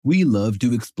We love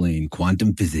to explain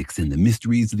quantum physics and the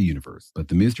mysteries of the universe, but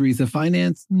the mysteries of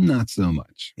finance, not so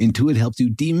much. Intuit helps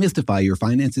you demystify your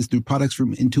finances through products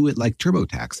from Intuit like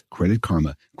TurboTax, Credit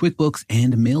Karma, QuickBooks,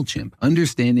 and MailChimp.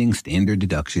 Understanding standard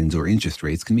deductions or interest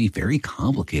rates can be very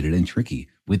complicated and tricky,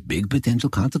 with big potential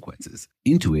consequences.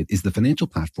 Intuit is the financial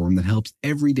platform that helps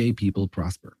everyday people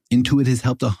prosper. Intuit has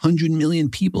helped 100 million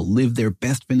people live their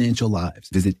best financial lives.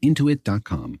 Visit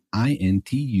Intuit.com, Intuit.com,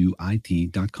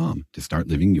 to start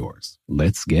living yours.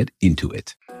 Let's get into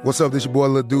it. What's up? This your boy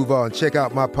Lil Duval, and check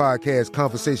out my podcast,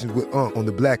 Conversations with Unc, on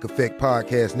the Black Effect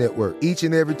Podcast Network. Each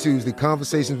and every Tuesday,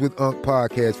 Conversations with Unc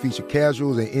podcast feature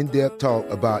casuals and in-depth talk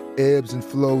about ebbs and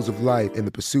flows of life and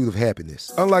the pursuit of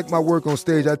happiness. Unlike my work on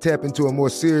stage, I tap into a more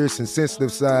serious and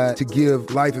sensitive side to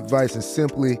give life advice and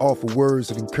simply offer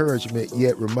words of encouragement,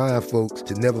 yet remind folks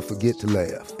to never forget to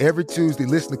laugh. Every Tuesday,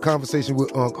 listen to Conversation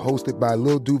with Unc, hosted by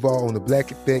Lil Duval on the Black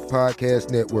Effect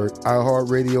Podcast Network,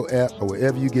 iHeartRadio app, or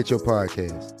wherever you get your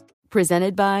podcasts.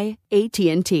 Presented by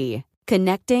AT&T.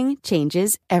 Connecting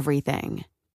changes everything.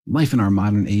 Life in our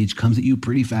modern age comes at you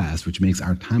pretty fast, which makes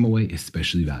our time away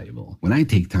especially valuable. When I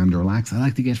take time to relax, I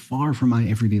like to get far from my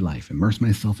everyday life, immerse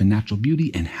myself in natural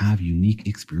beauty, and have unique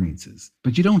experiences.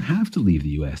 But you don't have to leave the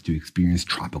U.S. to experience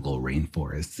tropical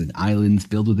rainforests and islands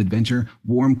filled with adventure,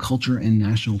 warm culture, and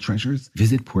national treasures.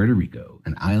 Visit Puerto Rico,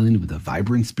 an island with a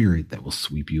vibrant spirit that will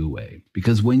sweep you away.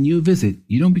 Because when you visit,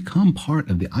 you don't become part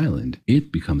of the island,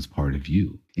 it becomes part of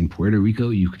you. In Puerto Rico,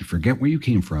 you can forget where you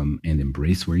came from and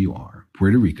embrace where you are.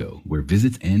 Puerto Rico, where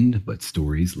visits end, but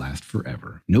stories last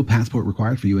forever. No passport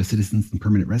required for U.S. citizens and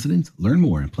permanent residents. Learn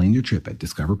more and plan your trip at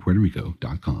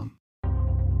discoverpuertorico.com.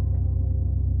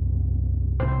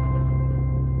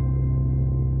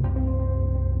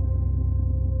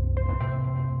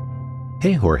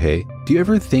 Hey, Jorge, do you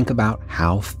ever think about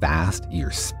how fast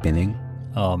you're spinning?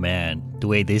 Oh man, the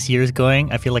way this year's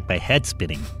going, I feel like my head's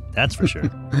spinning. That's for sure.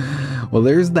 Well,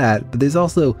 there's that, but there's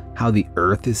also how the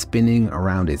Earth is spinning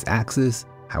around its axis,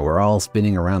 how we're all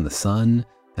spinning around the sun,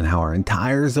 and how our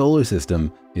entire solar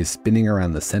system is spinning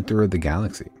around the center of the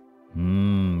galaxy.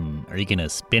 Are you going to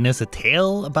spin us a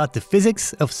tale about the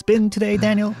physics of spin today,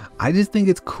 Daniel? I just think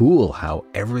it's cool how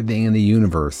everything in the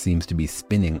universe seems to be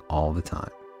spinning all the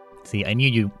time. See, I knew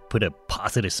you put a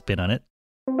positive spin on it.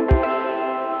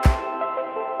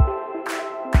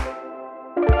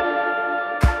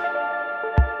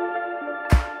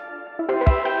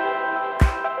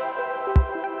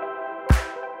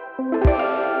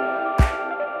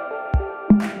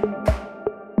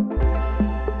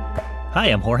 Hi,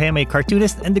 I'm Jorge. I'm a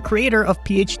cartoonist and the creator of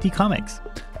PhD Comics.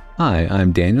 Hi,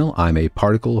 I'm Daniel. I'm a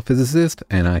particle physicist,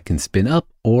 and I can spin up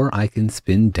or I can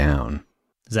spin down.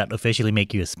 Does that officially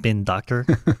make you a spin doctor?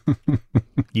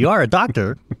 You are a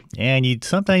doctor, and you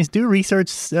sometimes do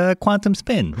research quantum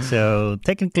spin. So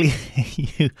technically,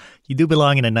 you do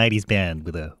belong in a 90s band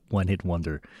with a one-hit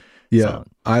wonder. Yeah, song.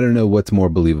 I don't know what's more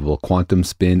believable, quantum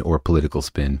spin or political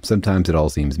spin. Sometimes it all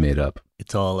seems made up.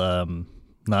 It's all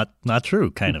not true,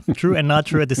 kind of. True and not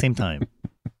true at the same time.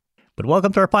 But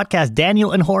welcome to our podcast,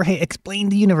 Daniel and Jorge Explain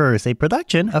the Universe, a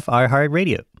production of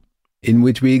iHeartRadio, in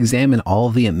which we examine all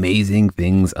the amazing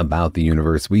things about the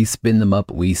universe. We spin them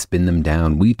up, we spin them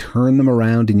down, we turn them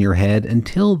around in your head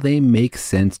until they make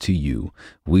sense to you.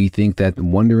 We think that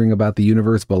wondering about the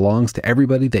universe belongs to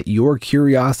everybody, that your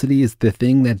curiosity is the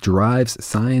thing that drives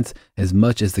science as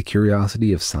much as the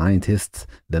curiosity of scientists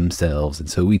themselves. And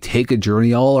so we take a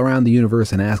journey all around the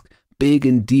universe and ask big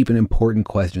and deep and important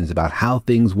questions about how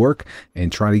things work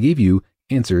and try to give you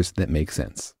answers that make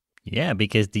sense. Yeah,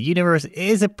 because the universe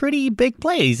is a pretty big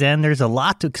place, and there's a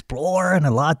lot to explore and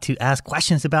a lot to ask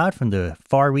questions about, from the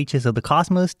far reaches of the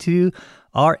cosmos to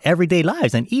our everyday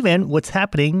lives and even what's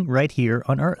happening right here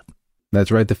on Earth. That's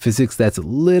right. The physics that's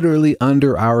literally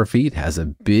under our feet has a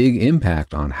big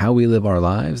impact on how we live our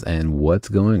lives and what's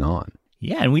going on.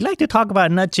 Yeah, and we like to talk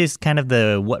about not just kind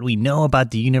of what we know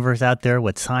about the universe out there,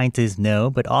 what scientists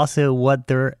know, but also what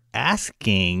they're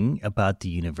asking about the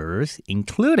universe,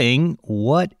 including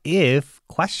what if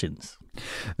questions.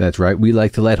 That's right. We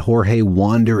like to let Jorge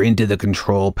wander into the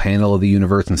control panel of the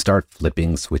universe and start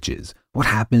flipping switches. What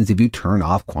happens if you turn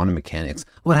off quantum mechanics?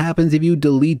 What happens if you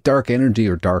delete dark energy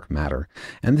or dark matter?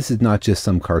 And this is not just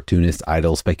some cartoonist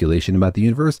idle speculation about the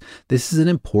universe. This is an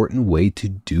important way to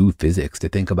do physics, to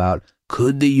think about,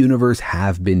 could the universe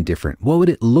have been different? What would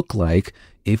it look like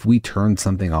if we turned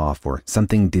something off or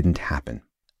something didn't happen?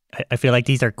 I feel like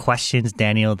these are questions,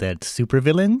 Daniel, that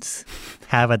supervillains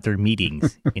have at their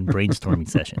meetings in brainstorming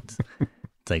sessions.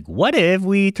 It's like, what if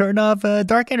we turn off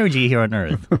dark energy here on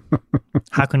Earth?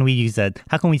 How can we use that?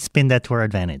 How can we spin that to our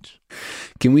advantage?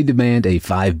 Can we demand a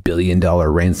 $5 billion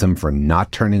ransom for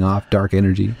not turning off dark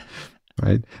energy?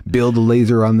 Right? Build a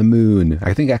laser on the moon.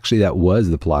 I think actually that was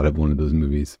the plot of one of those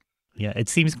movies. Yeah, it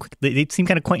seems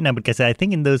kind of quaint now because I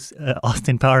think in those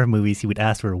Austin Powers movies, he would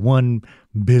ask for $1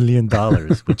 billion,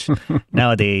 which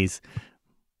nowadays,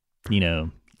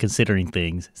 considering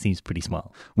things, seems pretty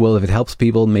small. Well, if it helps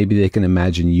people, maybe they can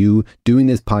imagine you doing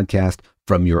this podcast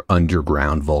from your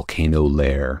underground volcano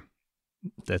lair.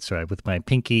 That's right, with my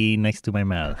pinky next to my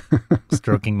mouth,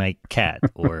 stroking my cat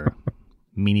or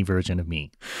mini version of me.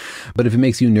 But if it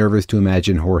makes you nervous to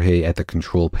imagine Jorge at the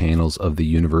control panels of the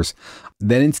universe,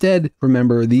 then instead,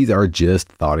 remember, these are just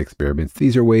thought experiments.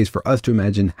 These are ways for us to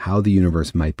imagine how the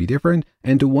universe might be different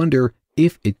and to wonder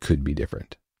if it could be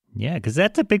different. Yeah, because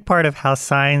that's a big part of how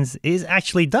science is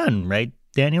actually done, right,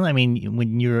 Daniel? I mean,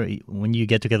 when you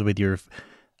get together with your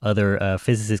other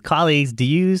physicist colleagues, do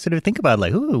you sort of think about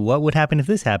like, ooh, what would happen if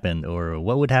this happened? Or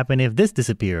what would happen if this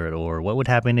disappeared? Or what would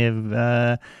happen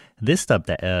if this stopped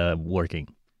working?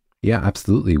 Yeah,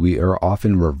 absolutely. We are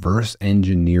often reverse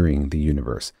engineering the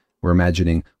universe. We're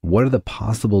imagining what are the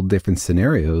possible different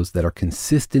scenarios that are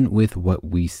consistent with what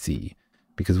we see.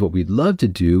 Because what we'd love to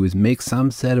do is make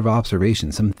some set of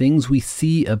observations, some things we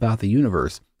see about the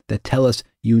universe that tell us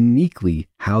uniquely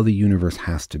how the universe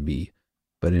has to be.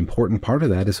 But an important part of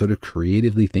that is sort of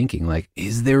creatively thinking, like,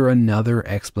 is there another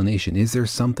explanation? Is there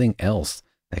something else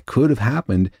that could have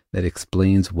happened that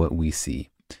explains what we see?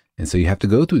 And so you have to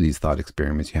go through these thought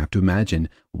experiments. You have to imagine,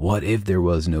 what if there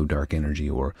was no dark energy?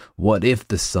 Or what if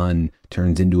the sun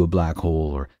turns into a black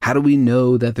hole? Or how do we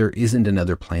know that there isn't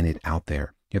another planet out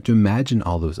there? You have to imagine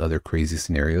all those other crazy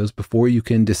scenarios before you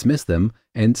can dismiss them.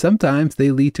 And sometimes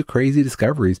they lead to crazy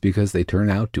discoveries because they turn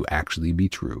out to actually be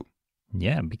true.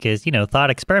 Yeah, because, thought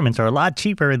experiments are a lot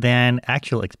cheaper than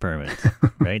actual experiments,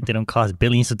 right? They don't cost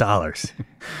billions of dollars,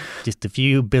 just a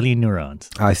few billion neurons.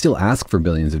 I still ask for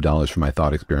billions of dollars for my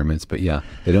thought experiments, but yeah,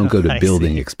 they don't go to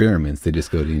building experiments. They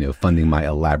just go to, funding my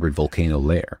elaborate volcano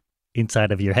lair.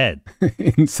 Inside of your head.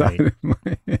 Inside of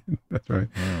my head. That's right.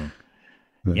 Oh.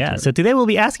 Yeah, so today we'll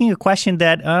be asking a question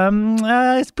that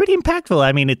is pretty impactful.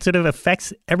 I mean, it sort of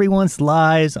affects everyone's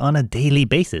lives on a daily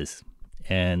basis.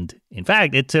 And in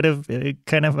fact, it sort of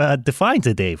defines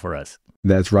a day for us.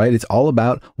 That's right. It's all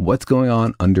about what's going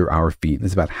on under our feet.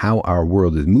 It's about how our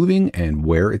world is moving and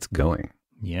where it's going.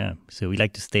 Yeah. So we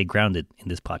like to stay grounded in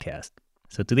this podcast.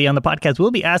 So today on the podcast,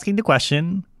 we'll be asking the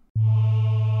question,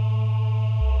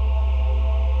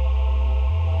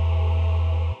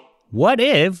 what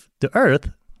if the Earth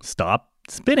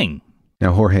stopped spinning?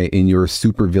 Now, Jorge, in your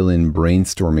supervillain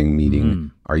brainstorming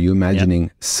meeting, are you imagining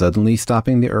suddenly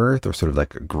stopping the Earth or sort of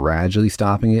like gradually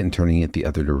stopping it and turning it the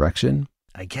other direction?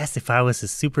 I guess if I was a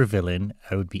supervillain,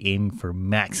 I would be aiming for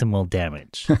maximal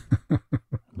damage.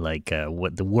 Like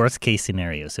what the worst case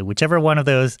scenario. So whichever one of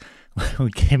those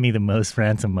would give me the most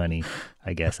ransom money,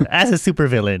 I guess. As a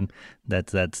supervillain,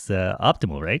 that's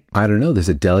optimal, right? I don't know. There's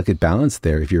a delicate balance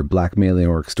there. If you're blackmailing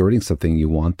or extorting something, you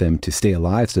want them to stay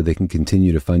alive so they can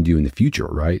continue to fund you in the future,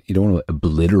 right? You don't want to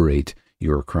obliterate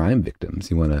your crime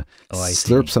victims. You want to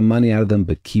slurp some money out of them,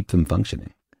 but keep them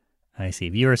functioning. I see.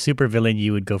 If you're a supervillain,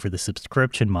 you would go for the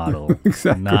subscription model,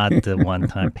 Exactly. not the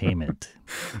one-time payment.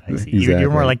 I see. Exactly.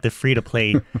 You're more like the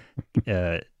free-to-play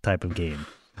type of game.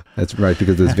 That's right,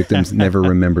 because those victims never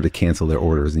remember to cancel their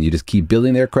orders, and you just keep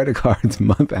billing their credit cards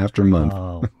month after month.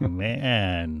 Oh,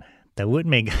 man. That would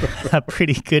make a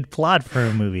pretty good plot for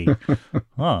a movie.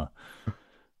 Huh.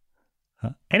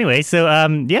 Anyway, so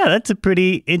that's a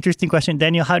pretty interesting question.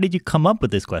 Daniel, how did you come up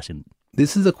with this question?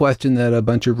 This is a question that a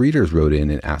bunch of readers wrote in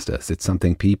and asked us. It's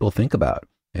something people think about.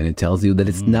 And it tells you that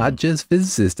it's not just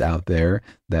physicists out there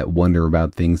that wonder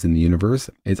about things in the universe.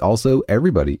 It's also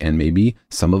everybody. And maybe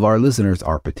some of our listeners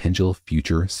are potential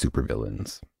future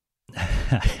supervillains.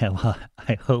 Well,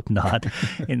 I hope not,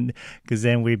 because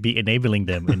then we'd be enabling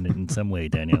them in some way,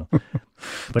 Daniel.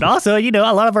 But also, a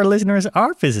lot of our listeners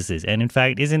are physicists. And in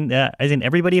fact, isn't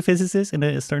everybody a physicist in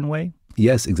a certain way?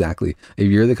 Yes, exactly.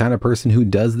 If you're the kind of person who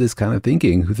does this kind of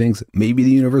thinking, who thinks maybe the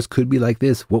universe could be like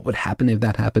this, what would happen if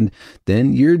that happened,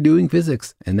 then you're doing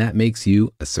physics, and that makes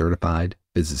you a certified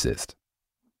physicist.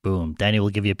 Boom. Daniel will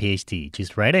give you a PhD.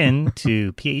 Just write in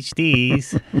to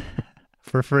PhDs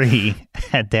for free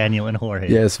at Daniel and Jorge.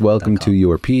 Yes, welcome to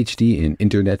your PhD in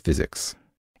internet physics.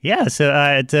 Yeah, so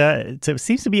it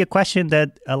seems to be a question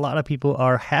that a lot of people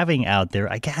are having out there.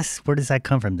 I guess, where does that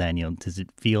come from, Daniel? Does it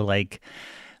feel like,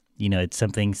 it's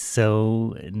something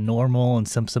so normal and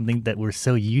something that we're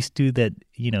so used to that,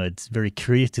 it's very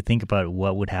curious to think about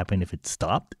what would happen if it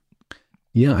stopped?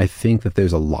 Yeah, I think that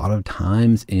there's a lot of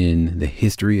times in the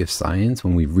history of science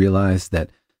when we realized that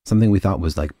something we thought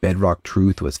was like bedrock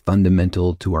truth was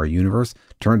fundamental to our universe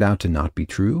turned out to not be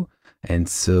true. And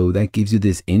so that gives you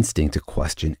this instinct to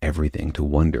question everything, to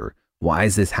wonder, why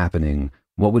is this happening?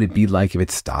 What would it be like if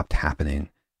it stopped happening?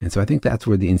 And so I think that's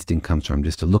where the instinct comes from,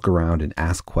 just to look around and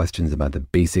ask questions about the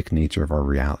basic nature of our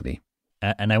reality.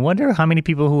 And I wonder how many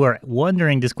people who are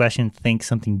wondering this question think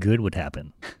something good would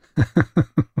happen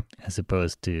as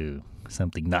opposed to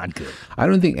something not good. I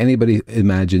don't think anybody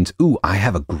imagines, ooh, I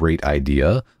have a great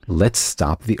idea. Let's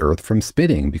stop the Earth from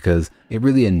spinning, because it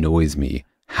really annoys me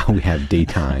how we have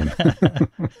daytime.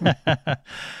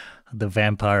 The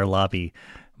vampire lobby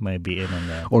might be in on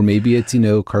that. Or maybe it's,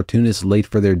 cartoonists late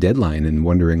for their deadline and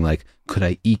wondering, like, could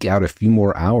I eke out a few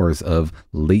more hours of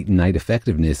late night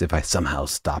effectiveness if I somehow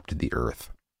stopped the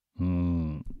Earth?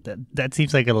 That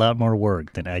seems like a lot more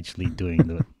work than actually doing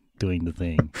the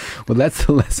thing. Well, that's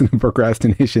the lesson of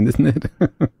procrastination, isn't it?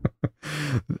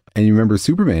 And you remember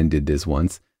Superman did this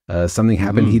once. Something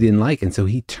happened he didn't like, and so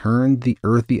he turned the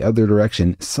Earth the other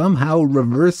direction, somehow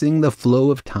reversing the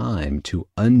flow of time to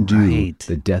undo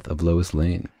the death of Lois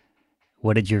Lane.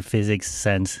 What did your physics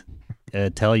sense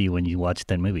tell you when you watched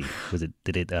that movie?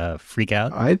 Did it freak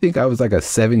out? I think I was like a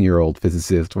 7-year-old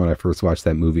physicist when I first watched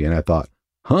that movie, and I thought,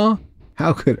 how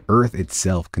could Earth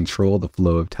itself control the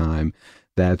flow of time?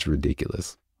 That's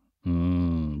ridiculous.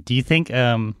 Do you think...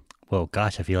 well,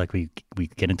 gosh, I feel like we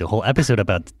get into a whole episode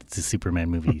about the Superman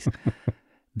movies.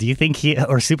 Do you think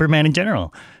or Superman in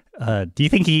general, do you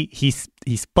think he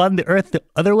spun the Earth the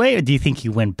other way, or do you think he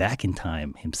went back in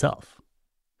time himself?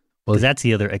 Because that's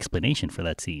the other explanation for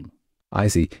that scene. I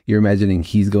see. You're imagining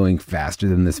he's going faster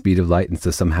than the speed of light, and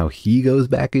so somehow he goes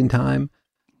back in time?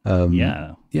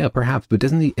 Yeah, perhaps. But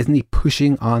isn't he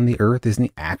pushing on the Earth? Isn't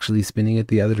he actually spinning it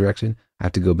the other direction? I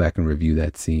have to go back and review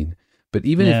that scene. But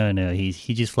even no, he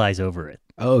just flies over it.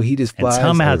 Oh, he just flies.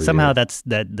 And somehow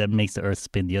that makes the Earth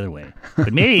spin the other way.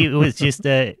 But maybe it was just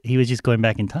he was just going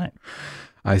back in time.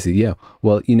 I see. Yeah.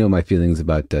 Well, my feelings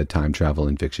about time travel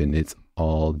in fiction. It's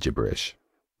all gibberish.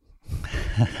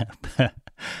 I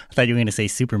thought you were going to say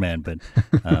Superman, but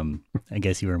I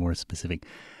guess you were more specific.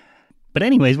 But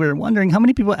anyways, we were wondering how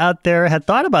many people out there had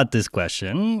thought about this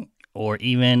question, or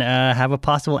even have a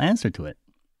possible answer to it.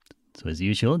 So as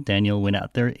usual, Daniel went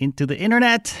out there into the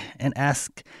internet and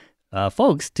asked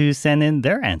folks to send in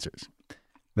their answers.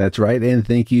 That's right. And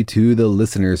thank you to the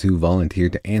listeners who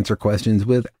volunteered to answer questions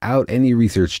without any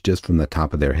research, just from the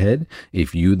top of their head.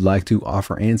 If you'd like to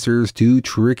offer answers to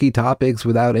tricky topics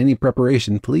without any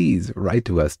preparation, please write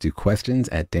to us to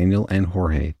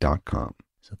questions@danielandjorge.com.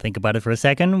 So think about it for a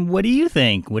second. What do you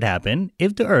think would happen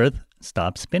if the Earth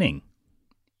stopped spinning?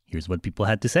 Here's what people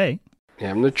had to say. Yeah,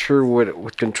 I'm not sure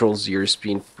what controls the Earth's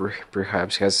spin.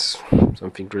 Perhaps has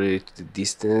something related to the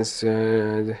distance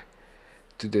to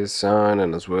the sun,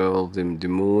 and as well the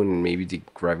moon, and maybe the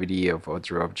gravity of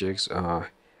other objects.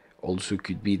 Also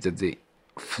could be that the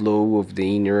flow of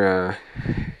the inner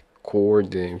core,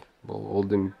 all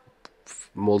the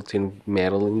molten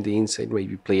metal in the inside,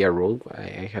 maybe play a role.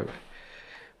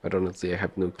 But honestly, I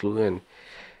have no clue. And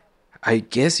I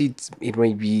guess it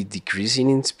might be decreasing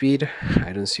in speed.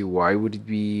 I don't see why would it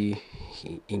be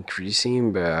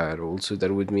increasing, but also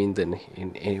that would mean that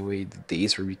in any way the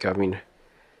days are becoming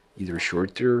either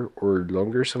shorter or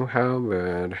longer somehow.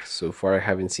 But so far I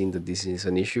haven't seen that this is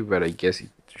an issue, but I guess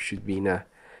it should be in a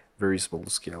very small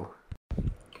scale.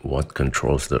 What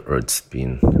controls the Earth's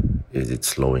spin? Is it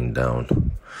slowing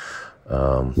down?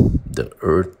 The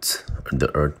Earth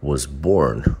was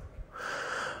born.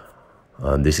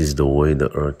 This is the way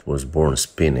the Earth was born,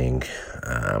 spinning.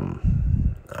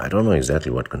 I don't know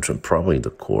exactly what control. Probably the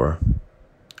core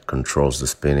controls the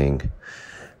spinning,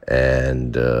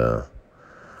 and I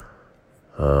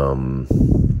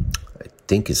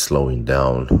think it's slowing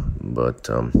down, but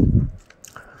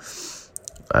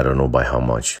I don't know by how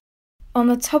much. On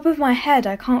the top of my head,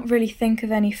 I can't really think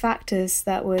of any factors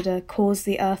that would cause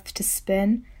the Earth to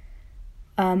spin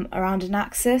around an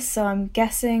axis, so I'm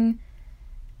guessing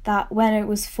that when the Earth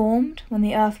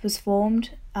was formed,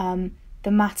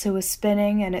 the matter was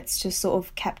spinning and it's just sort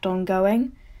of kept on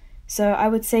going. So I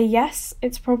would say yes,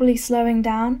 it's probably slowing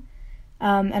down.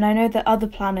 And I know that other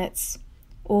planets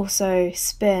also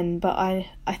spin, but I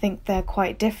think they're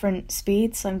quite different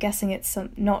speeds, so I'm guessing it's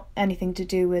not anything to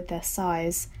do with their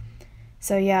size.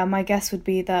 So yeah, my guess would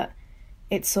be that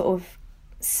it's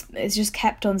just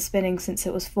kept on spinning since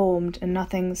it was formed, and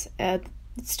nothing's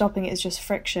stopping it. Is just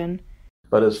friction.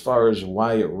 But as far as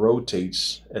why it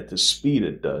rotates at the speed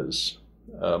it does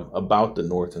about the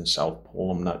North and South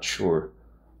Pole, I'm not sure.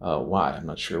 why. I'm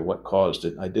not sure what caused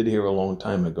it. I did hear a long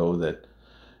time ago that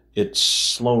it's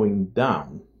slowing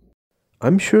down.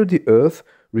 I'm sure the Earth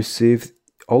received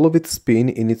all of its spin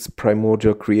in its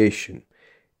primordial creation.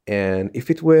 And if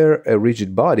it were a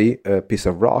rigid body, a piece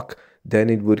of rock, then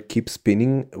it would keep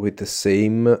spinning with the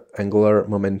same angular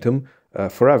momentum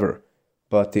forever.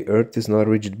 But the Earth is not a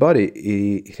rigid body.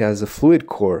 It has a fluid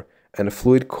core, and a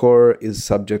fluid core is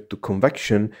subject to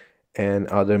convection and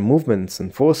other movements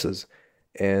and forces.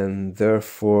 And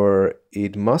therefore,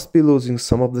 it must be losing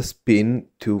some of the spin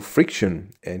to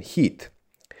friction and heat.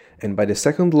 And by the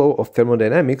second law of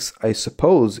thermodynamics, I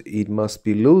suppose it must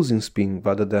be losing spin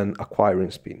rather than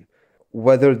acquiring spin.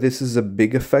 Whether this is a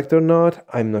big effect or not,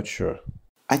 I'm not sure.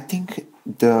 I think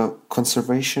the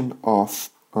conservation of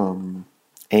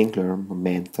angular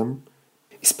momentum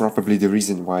is probably the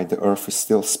reason why the Earth is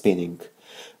still spinning.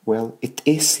 Well, it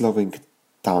is slowing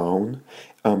down,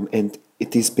 and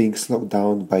it is being slowed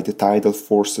down by the tidal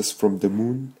forces from the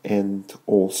moon and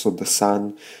also the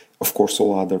sun. Of course,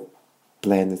 all other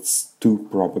planets too,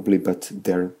 probably, but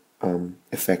their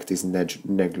effect is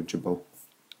negligible.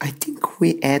 I think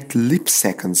we add leap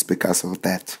seconds because of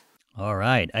that. All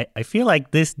right. I feel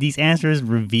like these answers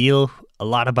reveal a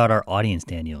lot about our audience,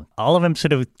 Daniel. All of them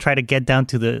sort of try to get down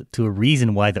to a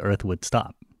reason why the Earth would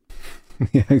stop.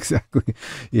 Yeah, exactly.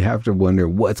 You have to wonder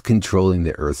what's controlling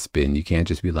the Earth's spin. You can't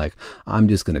just be like, I'm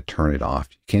just going to turn it off.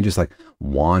 You can't just like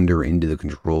wander into the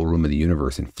control room of the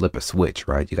universe and flip a switch,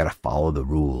 right? You got to follow the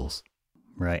rules.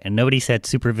 Right. And nobody said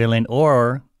supervillain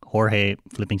or Jorge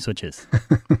flipping switches.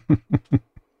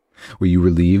 Were you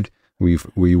relieved? Were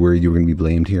you worried you were going to be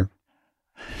blamed here?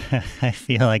 I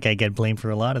feel like I get blamed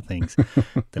for a lot of things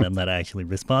that I'm not actually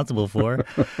responsible for.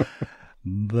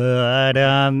 But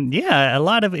yeah, a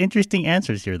lot of interesting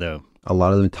answers here, though. A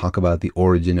lot of them talk about the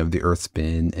origin of the Earth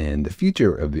spin and the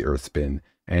future of the Earth spin.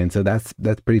 And so that's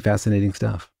pretty fascinating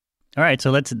stuff. All right,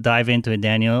 so let's dive into it,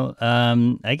 Daniel.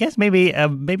 I guess maybe a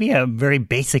very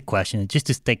basic question, just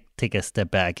to take a step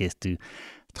back, is to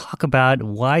talk about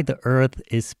why the Earth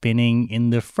is spinning in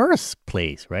the first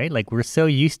place, right? Like we're so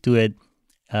used to it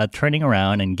turning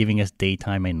around and giving us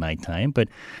daytime and nighttime, but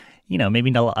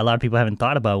maybe a lot of people haven't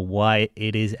thought about why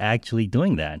it is actually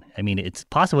doing that. I mean, it's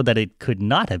possible that it could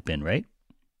not have been, right?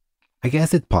 I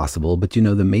guess it's possible, but the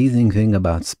amazing thing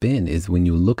about spin is when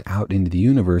you look out into the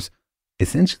universe,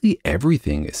 essentially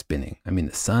everything is spinning. I mean,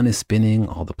 the sun is spinning,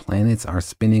 all the planets are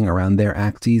spinning around their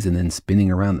axes and then spinning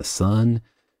around the sun,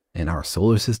 and our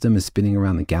solar system is spinning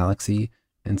around the galaxy.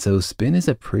 And so spin is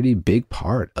a pretty big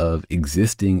part of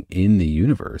existing in the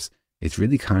universe. It's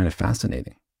really kind of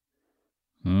fascinating.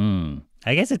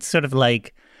 I guess it's sort of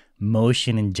like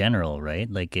motion in general,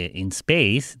 right? Like in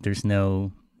space, there's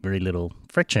very little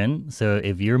friction. So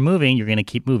if you're moving, you're going to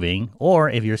keep moving. Or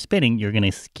if you're spinning, you're going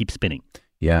to keep spinning.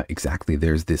 Yeah, exactly.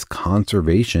 There's this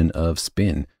conservation of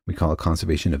spin. We call it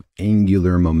conservation of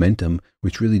angular momentum,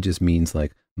 which really just means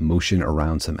like motion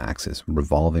around some axis,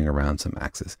 revolving around some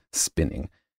axis, spinning.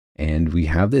 And we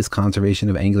have this conservation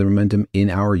of angular momentum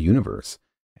in our universe.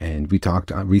 And we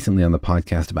talked recently on the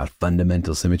podcast about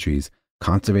fundamental symmetries.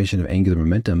 Conservation of angular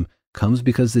momentum comes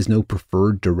because there's no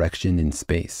preferred direction in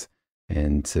space.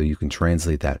 And so you can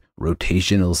translate that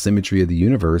rotational symmetry of the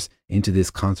universe into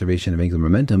this conservation of angular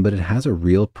momentum, but it has a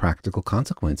real practical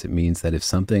consequence. It means that if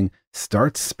something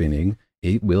starts spinning,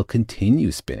 it will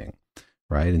continue spinning,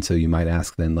 right? And so you might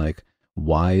ask then, like,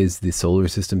 why is the solar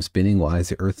system spinning? Why is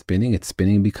the Earth spinning? It's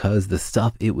spinning because the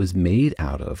stuff it was made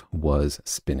out of was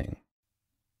spinning.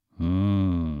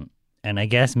 And I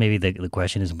guess maybe the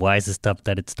question is, why is the stuff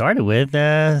that it started with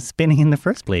spinning in the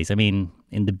first place? I mean,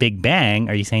 in the Big Bang,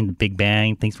 are you saying the Big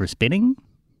Bang things were spinning?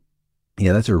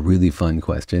 Yeah, that's a really fun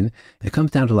question. It comes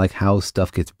down to like how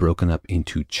stuff gets broken up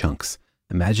into chunks.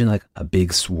 Imagine like a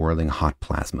big swirling hot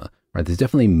plasma, right? There's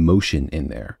definitely motion in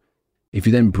there. If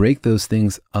you then break those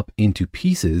things up into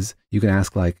pieces, you can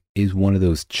ask like, is one of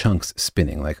those chunks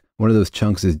spinning? Like one of those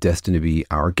chunks is destined to be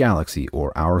our galaxy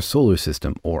or our solar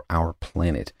system or our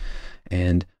planet.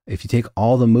 And if you take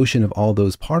all the motion of all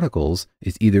those particles,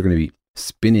 it's either going to be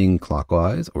spinning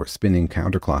clockwise or spinning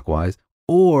counterclockwise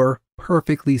or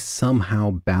perfectly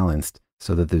somehow balanced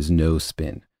so that there's no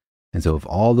spin. And so if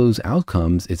all those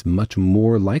outcomes, it's much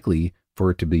more likely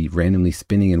for it to be randomly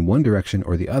spinning in one direction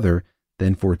or the other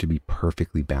than for it to be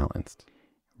perfectly balanced.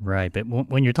 Right. But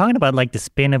when you're talking about like the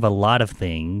spin of a lot of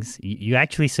things, you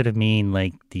actually sort of mean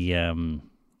like the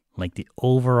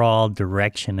overall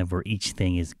direction of where each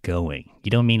thing is going. You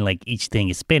don't mean like each thing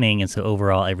is spinning and so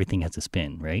overall everything has to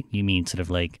spin, right? You mean sort of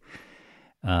like,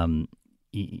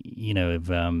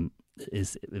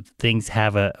 if things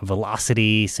have a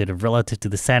velocity sort of relative to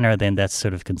the center, then that's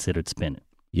sort of considered spin.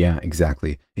 Yeah,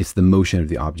 exactly. It's the motion of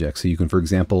the object. So you can, for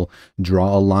example,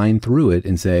 draw a line through it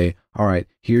and say, all right,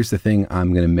 here's the thing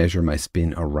I'm going to measure my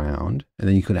spin around. And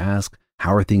then you could ask,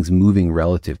 how are things moving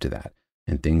relative to that?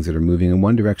 And things that are moving in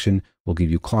one direction will give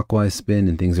you clockwise spin,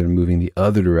 and things that are moving the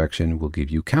other direction will give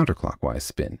you counterclockwise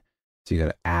spin. So you got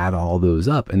to add all those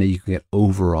up, and then you can get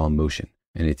overall motion.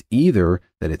 And it's either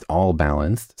that it's all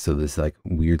balanced, so there's like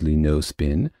weirdly no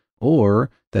spin, or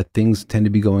that things tend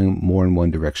to be going more in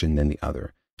one direction than the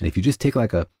other. And if you just take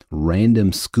like a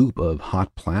random scoop of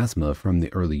hot plasma from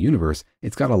the early universe,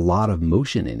 it's got a lot of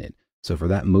motion in it. So for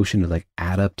that motion to like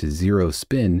add up to zero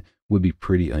spin would be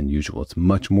pretty unusual. It's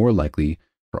much more likely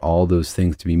for all those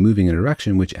things to be moving in a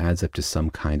direction which adds up to some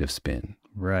kind of spin.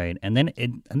 Right. And then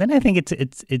I think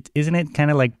it's isn't it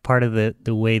kind of like part of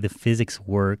the way the physics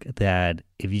work, that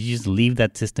if you just leave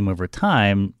that system over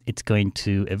time, it's going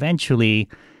to eventually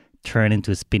turn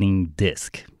into a spinning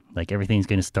disk. Like everything's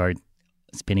going to start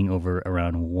spinning over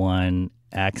around one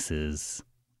axis,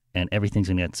 and everything's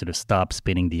going to sort of stop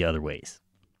spinning the other ways.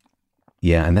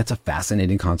 Yeah, and that's a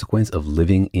fascinating consequence of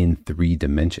living in 3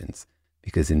 dimensions.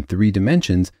 Because in 3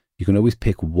 dimensions, you can always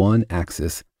pick one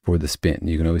axis for the spin.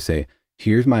 You can always say,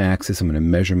 here's my axis, I'm going to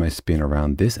measure my spin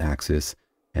around this axis,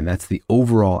 and that's the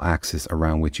overall axis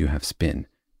around which you have spin.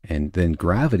 And then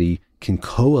gravity can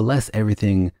coalesce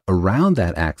everything around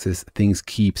that axis. Things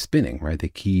keep spinning, right? They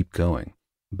keep going.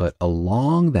 But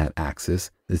along that axis,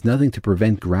 there's nothing to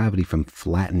prevent gravity from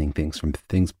flattening things, from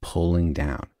things pulling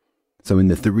down. So in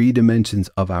the 3 dimensions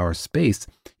of our space,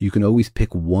 you can always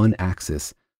pick one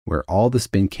axis where all the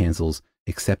spin cancels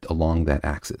except along that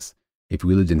axis. If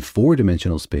we lived in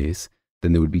 4-dimensional space,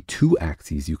 then there would be 2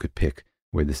 axes you could pick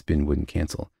where the spin wouldn't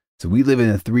cancel. So we live in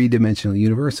a 3-dimensional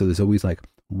universe, so there's always like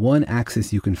one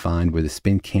axis you can find where the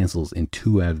spin cancels in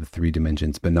 2 out of the 3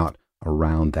 dimensions, but not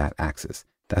around that axis.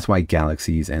 That's why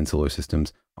galaxies and solar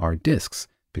systems are disks,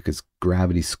 because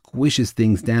gravity squishes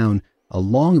things down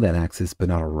along that axis, but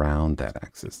not around that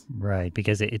axis. Right,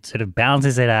 because it sort of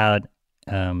balances it out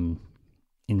in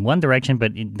one direction,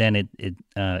 but then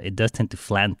it does tend to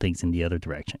flatten things in the other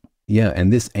direction. Yeah,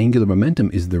 and this angular momentum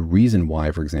is the reason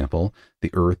why, for example,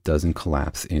 the Earth doesn't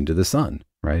collapse into the sun,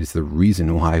 right? It's the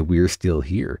reason why we're still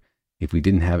here. If we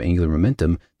didn't have angular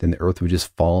momentum, then the Earth would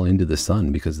just fall into the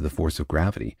sun because of the force of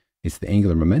gravity. It's the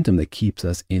angular momentum that keeps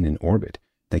us in an orbit,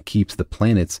 that keeps the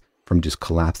planets from just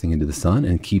collapsing into the sun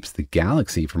and keeps the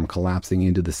galaxy from collapsing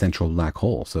into the central black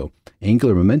hole. So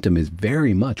angular momentum is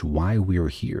very much why we're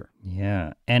here.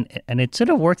 Yeah, and it sort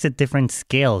of works at different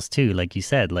scales too, like you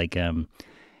said. Like the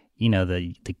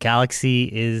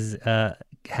galaxy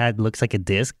looks like a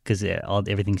disk because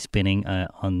everything's spinning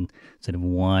on sort of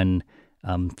one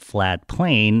flat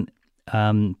plane.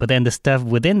 But then the stuff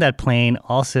within that plane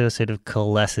also sort of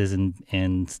coalesces and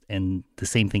the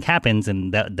same thing happens,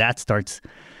 and that starts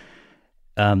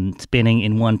spinning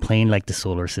in one plane like the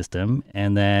solar system.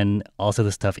 And then also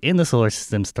the stuff in the solar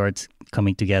system starts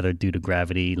coming together due to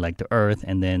gravity like the Earth,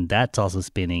 and then that's also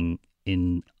spinning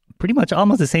in pretty much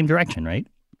almost the same direction, right?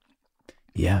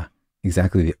 Yeah,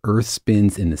 exactly. The Earth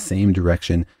spins in the same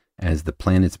direction as the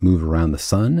planets move around the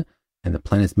sun, and the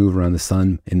planets move around the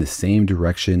sun in the same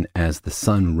direction as the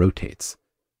sun rotates.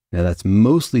 Now, that's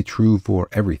mostly true for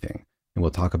everything, and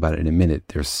we'll talk about it in a minute.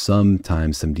 There's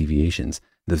sometimes some deviations.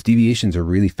 Those deviations are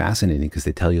really fascinating because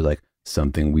they tell you like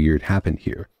something weird happened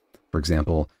here. For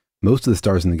example, most of the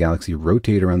stars in the galaxy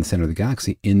rotate around the center of the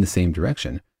galaxy in the same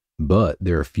direction, but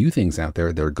there are a few things out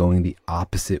there that are going the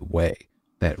opposite way,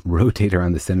 that rotate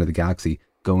around the center of the galaxy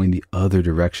going the other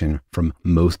direction from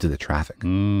most of the traffic.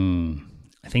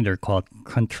 I think they're called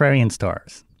contrarian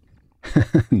stars.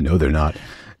 No, they're not.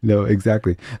 No,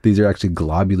 exactly. These are actually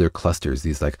globular clusters,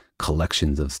 these like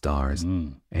collections of stars.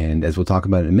 And as we'll talk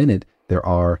about in a minute, there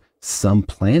are some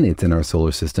planets in our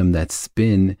solar system that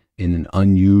spin in an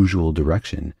unusual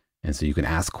direction. And so you can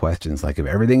ask questions like, if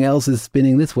everything else is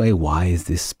spinning this way, why is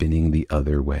this spinning the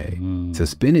other way? So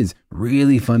spin is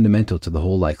really fundamental to the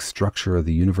whole like structure of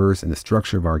the universe and the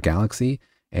structure of our galaxy.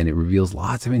 And it reveals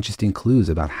lots of interesting clues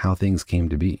about how things came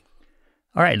to be.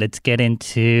 All right, let's get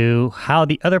into how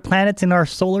the other planets in our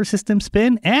solar system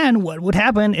spin and what would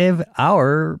happen if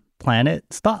our planet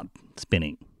stopped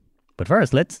spinning. But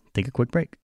first, let's take a quick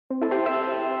break.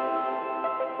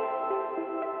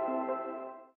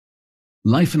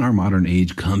 Life in our modern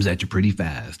age comes at you pretty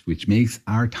fast, which makes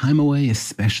our time away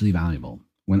especially valuable.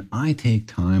 When I take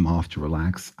time off to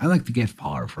relax, I like to get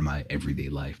far from my everyday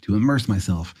life to immerse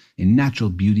myself in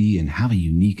natural beauty and have a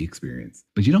unique experience.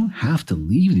 But you don't have to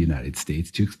leave the United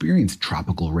States to experience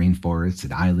tropical rainforests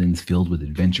and islands filled with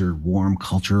adventure, warm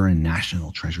culture, and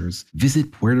national treasures.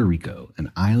 Visit Puerto Rico,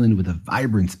 an island with a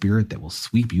vibrant spirit that will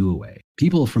sweep you away.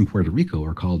 People from Puerto Rico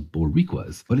are called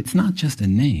Boricuas, but it's not just a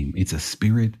name, it's a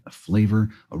spirit, a flavor,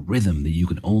 a rhythm that you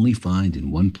can only find in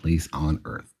one place on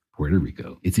Earth. Puerto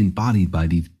Rico. It's embodied by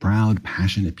these proud,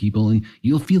 passionate people, and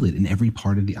you'll feel it in every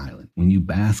part of the island. When you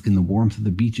bask in the warmth of the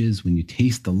beaches, when you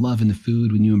taste the love in the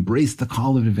food, when you embrace the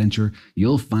call of adventure,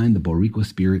 you'll find the Boricua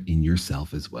spirit in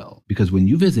yourself as well. Because when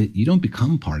you visit, you don't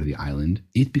become part of the island,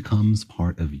 it becomes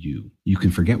part of you. You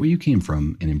can forget where you came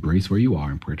from and embrace where you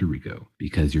are in Puerto Rico,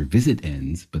 because your visit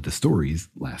ends, but the stories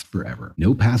last forever.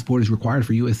 No passport is required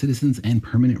for U.S. citizens and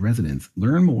permanent residents.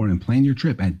 Learn more and plan your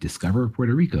trip at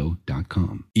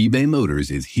discoverpuertorico.com. eBay Motors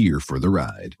is here for the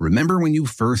ride. Remember when you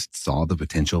first saw the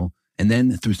potential? And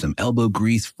then through some elbow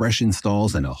grease, fresh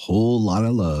installs, and a whole lot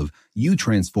of love, you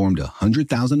transformed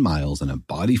 100,000 miles and a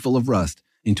body full of rust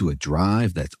into a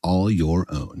drive that's all your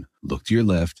own. Look to your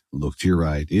left, look to your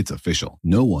right. It's official.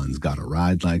 No one's got a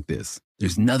ride like this.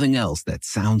 There's nothing else that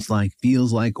sounds like,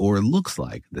 feels like, or looks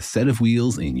like the set of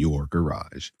wheels in your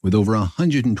garage. With over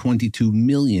 122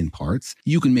 million parts,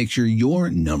 you can make sure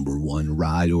your number one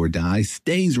ride or die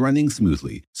stays running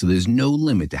smoothly, so there's no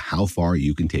limit to how far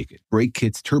you can take it. Brake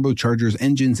kits, turbochargers,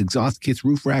 engines, exhaust kits,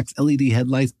 roof racks, LED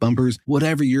headlights, bumpers,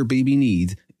 whatever your baby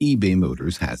needs, eBay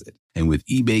Motors has it. And with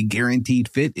eBay Guaranteed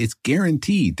Fit, it's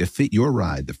guaranteed to fit your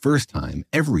ride the first time,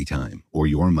 every time, or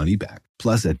your money back.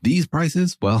 Plus, at these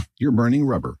prices, well, you're burning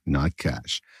rubber, not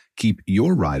cash. Keep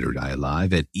your ride or die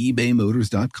alive at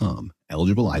ebaymotors.com.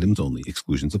 Eligible items only.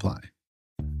 Exclusions apply.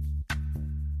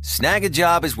 Snag a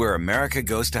Job is where America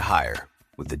goes to hire,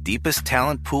 with the deepest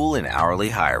talent pool in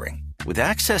hourly hiring. With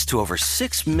access to over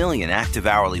 6 million active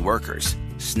hourly workers,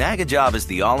 Snag a Job is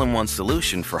the all-in-one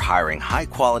solution for hiring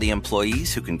high-quality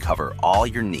employees who can cover all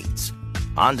your needs.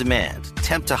 On demand,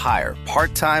 temp to hire,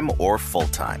 part-time or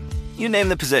full-time. You name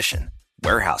the position.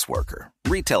 Warehouse worker,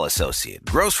 retail associate,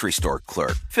 grocery store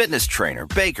clerk, fitness trainer,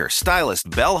 baker,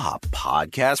 stylist, bellhop,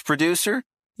 podcast producer.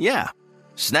 Yeah,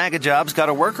 Snag a Job's got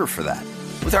a worker for that.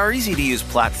 With our easy-to-use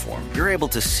platform, you're able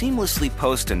to seamlessly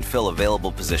post and fill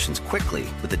available positions quickly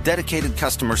with a dedicated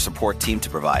customer support team to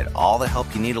provide all the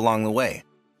help you need along the way.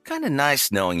 Kind of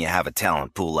nice knowing you have a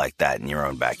talent pool like that in your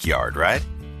own backyard, right?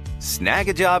 Snag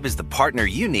a Job is the partner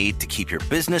you need to keep your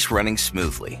business running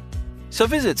smoothly. So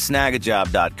visit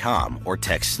snagajob.com or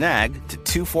text snag to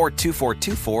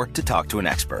 242424 to talk to an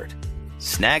expert.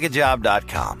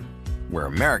 Snagajob.com, where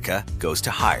America goes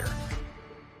to hire.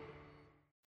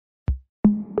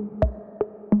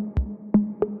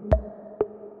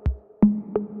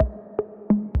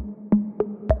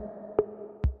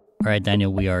 All right,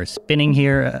 Daniel, we are spinning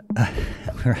here.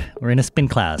 We're in a spin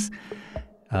class.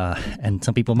 And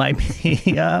some people might be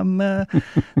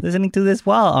listening to this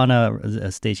while on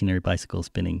a stationary bicycle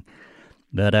spinning.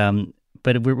 But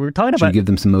we're talking about... Should you give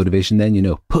them some motivation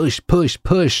then? Push, push,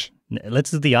 push. Let's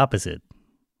do the opposite.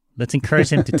 Let's encourage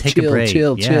them to take chill, a break.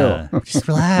 Chill. Just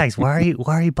relax. Why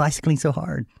are you bicycling so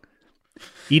hard?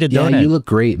 Eat a donut. Yeah, you look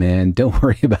great, man. Don't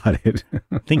worry about it.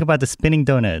 Think about the spinning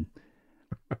donut.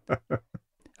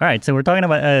 All right, so we're talking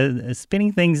about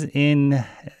spinning things in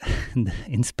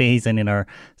space and in our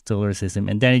solar system.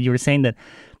 And Daniel, you were saying that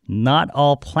not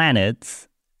all planets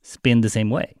spin the same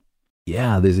way.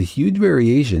 Yeah, there's a huge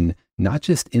variation, not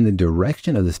just in the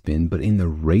direction of the spin, but in the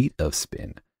rate of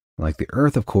spin. Like the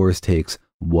Earth, of course, takes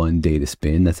 1 day to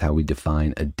spin. That's how we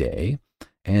define a day.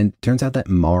 And it turns out that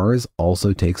Mars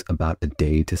also takes about a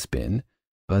day to spin.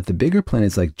 But the bigger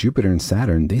planets like Jupiter and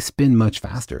Saturn, they spin much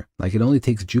faster. Like it only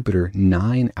takes Jupiter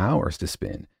 9 hours to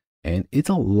spin. And it's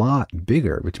a lot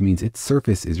bigger, which means its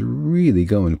surface is really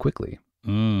going quickly.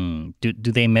 Do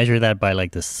they measure that by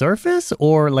like the surface,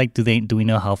 or like do we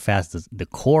know how fast the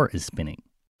core is spinning?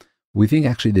 We think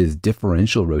actually there's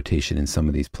differential rotation in some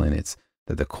of these planets,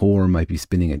 that the core might be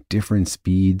spinning at different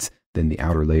speeds than the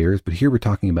outer layers. But here we're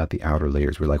talking about the outer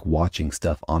layers. We're like watching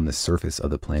stuff on the surface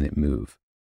of the planet move.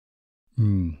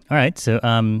 All right, so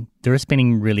they're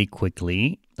spinning really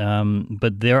quickly,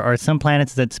 but there are some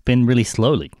planets that spin really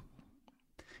slowly.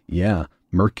 Yeah,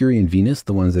 Mercury and Venus,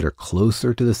 the ones that are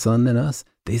closer to the sun than us,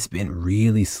 they spin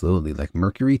really slowly. Like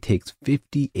Mercury takes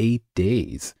 58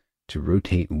 days to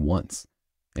rotate once,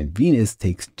 and Venus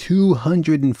takes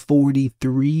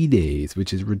 243 days,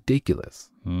 which is ridiculous.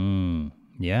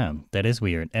 Yeah, that is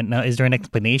weird. And now, is there an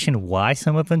explanation why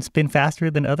some of them spin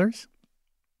faster than others?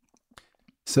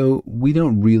 So we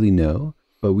don't really know,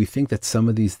 But we think that some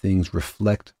of these things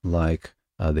reflect like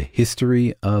the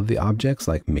history of the objects,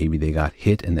 like maybe they got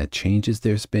hit and that changes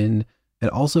their spin. And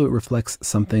also it reflects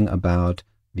something about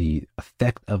the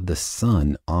effect of the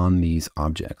sun on these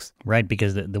objects. Right,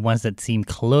 because the ones that seem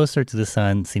closer to the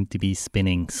sun seem to be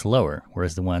spinning slower,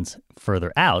 whereas the ones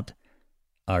further out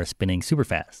are spinning super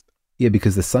fast. Yeah,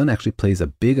 because the sun actually plays a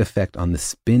big effect on the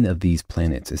spin of these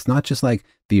planets. It's not just like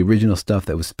the original stuff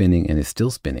that was spinning and is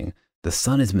still spinning. The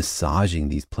sun is massaging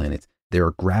these planets. There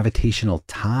are gravitational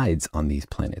tides on these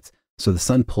planets. So the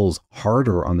sun pulls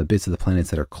harder on the bits of the planets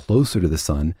that are closer to the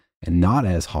sun and not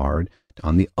as hard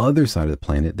on the other side of the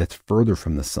planet that's further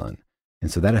from the sun.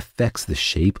 And so that affects the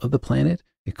shape of the planet.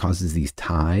 It causes these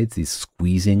tides, these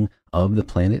squeezing of the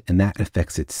planet, and that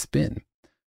affects its spin.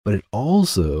 But it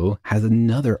also has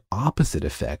another opposite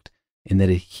effect in that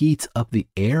it heats up the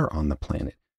air on the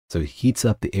planet. So it heats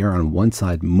up the air on one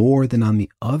side more than on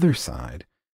the other side.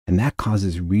 And that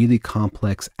causes really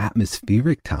complex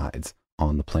atmospheric tides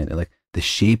on the planet. Like the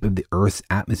shape of the Earth's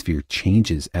atmosphere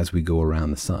changes as we go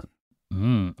around the sun.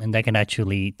 And that can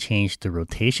actually change the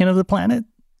rotation of the planet?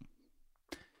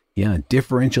 Yeah,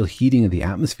 differential heating of the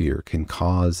atmosphere can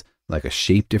cause like a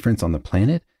shape difference on the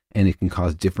planet, and it can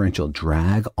cause differential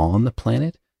drag on the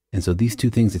planet. And so these two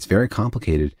things, it's very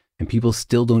complicated, and people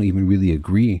still don't even really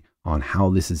agree on how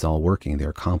this is all working.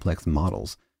 They're complex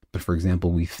models. But for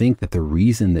example, we think that the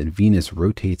reason that Venus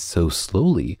rotates so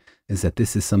slowly is that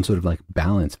this is some sort of like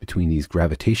balance between these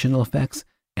gravitational effects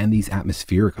and these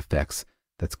atmospheric effects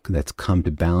that's come to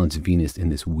balance Venus in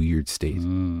this weird state.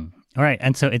 All right.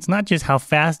 And so it's not just how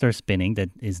fast they're spinning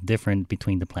that is different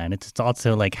between the planets. It's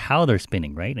also like how they're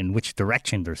spinning, right? And which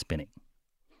direction they're spinning.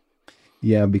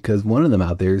 Yeah, because one of them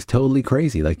out there is totally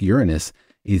crazy. Like Uranus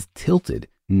is tilted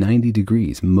 90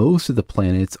 degrees. Most of the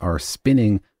planets are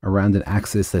spinning around an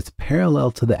axis that's parallel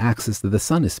to the axis that the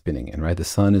sun is spinning in, right? The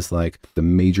sun is like the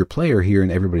major player here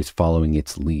and everybody's following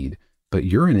its lead. But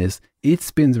Uranus, it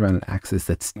spins around an axis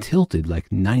that's tilted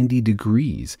like 90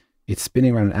 degrees. It's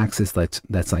spinning around an axis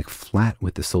that's like flat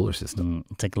with the solar system.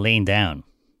 It's like laying down.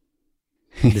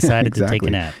 Decided exactly. to take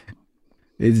a nap.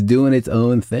 It's doing its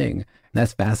own thing. And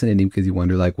that's fascinating because you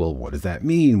wonder like, well, what does that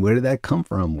mean? Where did that come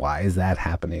from? Why is that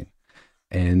happening?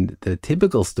 And the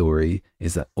typical story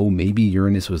is that, oh, maybe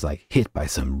Uranus was like hit by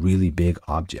some really big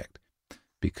object.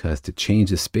 Because to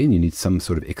change the spin, you need some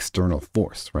sort of external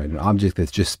force, right? An object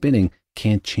that's just spinning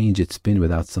can't change its spin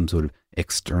without some sort of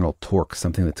external torque,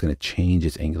 something that's going to change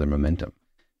its angular momentum.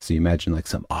 So you imagine like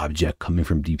some object coming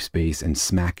from deep space and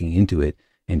smacking into it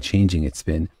and changing its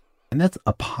spin. And that's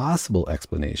a possible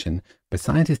explanation, but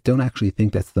scientists don't actually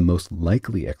think that's the most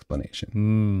likely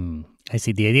explanation. I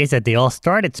see. The idea is that they all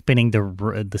started spinning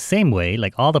the same way,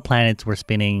 like all the planets were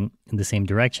spinning in the same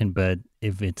direction, but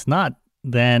if it's not,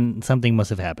 then something must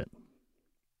have happened.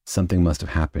 Something must have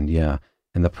happened, yeah.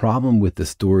 And the problem with the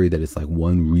story that it's like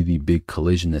one really big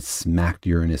collision that smacked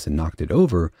Uranus and knocked it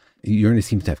over, Uranus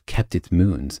seems to have kept its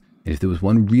moons. And if there was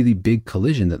one really big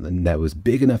collision that was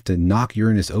big enough to knock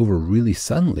Uranus over really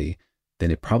suddenly,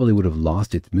 then it probably would have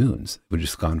lost its moons. It would have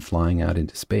just gone flying out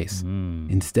into space.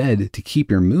 Instead, to keep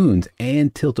your moons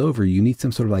and tilt over, you need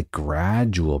some sort of like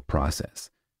gradual process.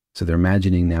 So they're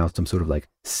imagining now some sort of like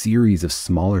series of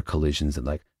smaller collisions that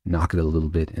like knock it a little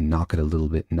bit and knock it a little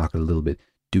bit and knock it a little bit,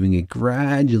 doing it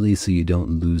gradually so you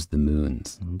don't lose the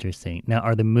moons. Interesting. Now,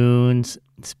 are the moons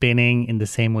spinning in the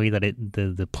same way that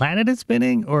the planet is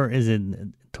spinning, or is it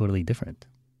totally different?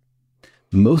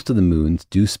 Most of the moons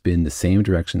do spin the same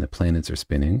direction that planets are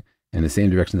spinning and the same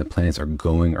direction that planets are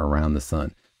going around the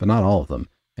sun, but not all of them.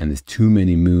 And there's too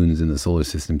many moons in the solar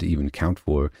system to even count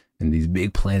for. And these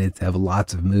big planets have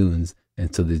lots of moons.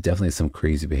 And so there's definitely some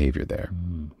crazy behavior there.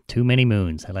 Too many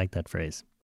moons. I like that phrase.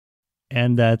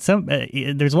 And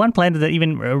there's one planet that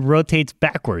even rotates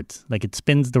backwards, like it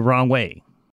spins the wrong way.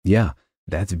 Yeah,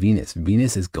 that's Venus.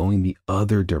 Venus is going the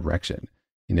other direction.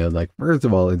 You know, like, first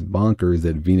of all, it's bonkers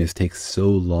that Venus takes so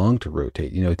long to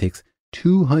rotate. You know, it takes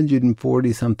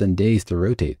 240 something days to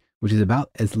rotate, which is about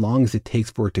as long as it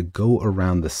takes for it to go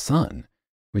around the sun,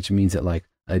 which means that like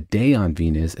a day on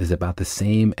Venus is about the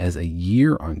same as a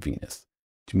year on Venus,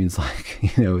 which means like,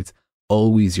 you know, it's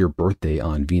always your birthday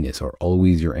on Venus or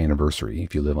always your anniversary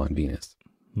if you live on Venus.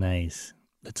 Nice.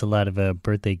 That's a lot of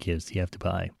birthday gifts you have to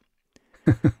buy.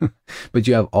 But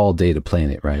you have all day to plan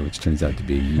it, right? Which turns out to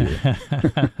be a year.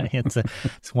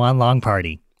 It's one long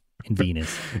party in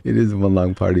Venus. It is one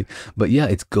long party. But yeah,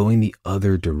 it's going the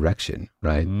other direction,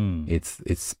 right? It's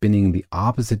spinning the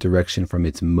opposite direction from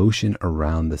its motion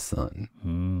around the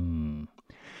sun.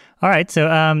 All right,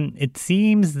 so it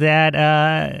seems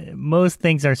that most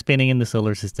things are spinning in the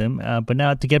solar system. But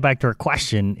now to get back to our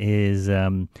question is,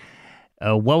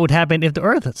 what would happen if the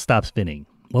Earth stopped spinning?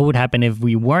 What would happen if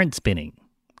we weren't spinning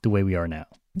the way we are now?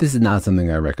 This is not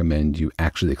something I recommend you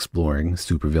actually exploring,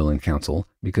 Supervillain Council,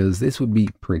 because this would be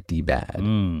pretty bad.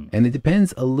 And it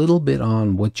depends a little bit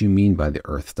on what you mean by the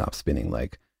Earth stops spinning.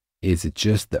 Like, is it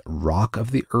just the rock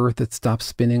of the Earth that stops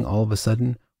spinning all of a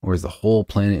sudden? Or is the whole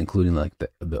planet, including like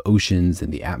the oceans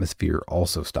and the atmosphere,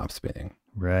 also stop spinning?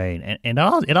 Right. And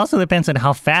it also depends on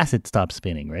how fast it stops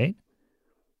spinning, right?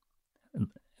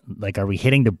 Like, are we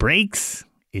hitting the brakes?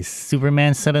 Is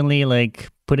Superman suddenly like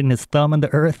putting his thumb on the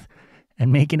Earth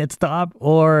and making it stop?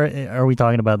 Or are we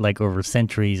talking about like over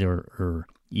centuries or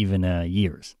even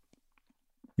years?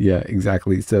 Yeah,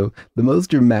 exactly. So the most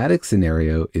dramatic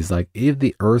scenario is like if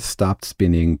the Earth stopped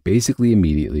spinning basically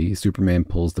immediately, Superman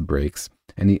pulls the brakes,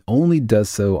 and he only does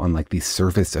so on like the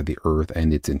surface of the Earth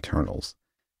and its internals.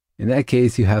 In that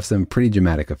case, you have some pretty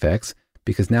dramatic effects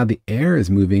because now the air is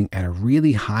moving at a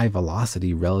really high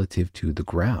velocity relative to the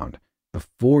ground.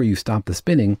 Before you stop the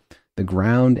spinning, the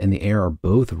ground and the air are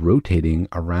both rotating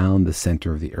around the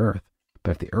center of the Earth.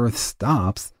 But if the Earth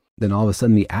stops, then all of a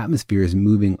sudden the atmosphere is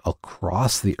moving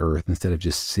across the Earth instead of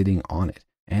just sitting on it,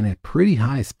 and at pretty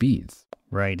high speeds.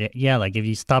 Right. Yeah, like if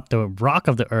you stop the rock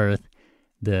of the Earth,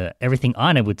 everything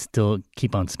on it would still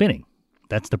keep on spinning.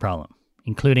 That's the problem,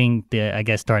 including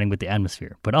starting with the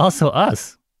atmosphere, but also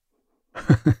us.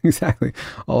 Exactly.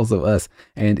 Also us.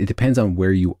 And it depends on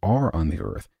where you are on the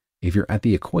Earth. If you're at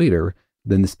the equator,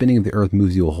 then the spinning of the Earth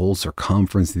moves you a whole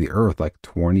circumference of the Earth, like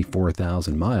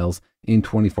 24,000 miles in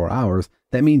 24 hours.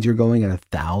 That means you're going at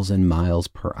 1,000 miles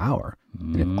per hour.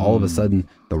 And if all of a sudden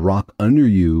the rock under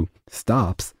you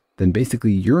stops, then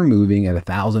basically you're moving at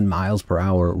 1,000 miles per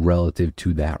hour relative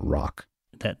to that rock.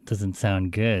 That doesn't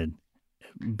sound good.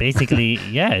 Basically,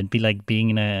 yeah, it'd be like being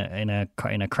in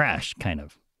a crash, kind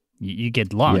of. You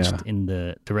get launched in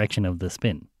the direction of the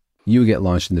spin. You would get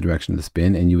launched in the direction of the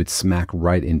spin, and you would smack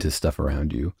right into stuff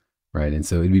around you, right? And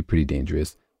so it'd be pretty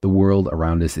dangerous. The world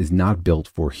around us is not built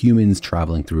for humans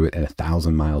traveling through it at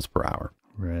 1,000 miles per hour.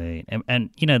 Right.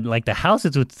 And like the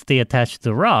houses would stay attached to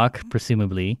the rock,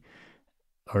 presumably,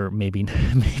 or maybe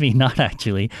not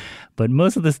actually, but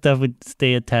most of the stuff would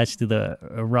stay attached to the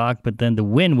rock, but then the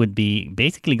wind would be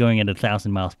basically going at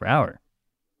 1,000 miles per hour.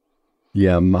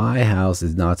 Yeah, my house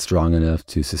is not strong enough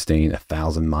to sustain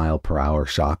 1,000 mile per hour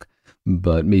shock,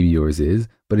 but maybe yours is.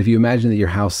 But if you imagine that your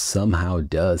house somehow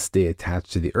does stay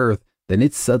attached to the Earth, then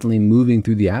it's suddenly moving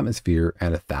through the atmosphere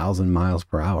at 1,000 miles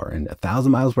per hour. And 1,000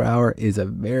 miles per hour is a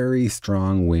very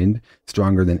strong wind,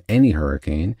 stronger than any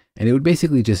hurricane. And it would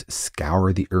basically just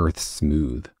scour the Earth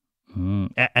smooth.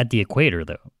 At the equator,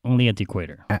 though. Only at the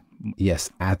equator. Yes,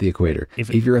 at the equator.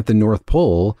 If you're at the North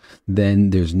Pole, then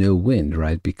there's no wind,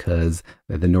 right? Because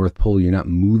at the North Pole, you're not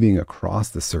moving across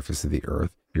the surface of the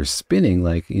Earth. You're spinning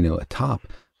like, atop.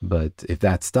 But if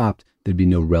that stopped, there'd be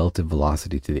no relative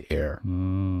velocity to the air.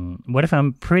 What if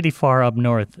I'm pretty far up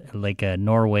north, like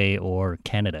Norway or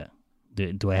Canada?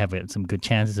 Do I have some good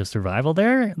chances of survival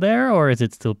there, or is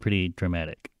it still pretty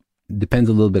dramatic? Depends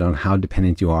a little bit on how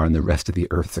dependent you are on the rest of the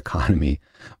Earth's economy.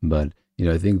 But,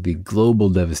 I think the global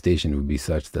devastation would be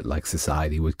such that like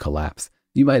society would collapse.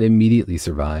 You might immediately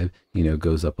survive,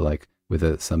 goes up like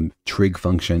with some trig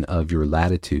function of your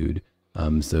latitude.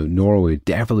 So Norway would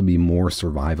definitely be more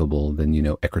survivable than,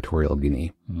 Equatorial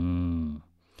Guinea.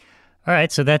 All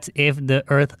right. So that's if the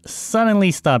Earth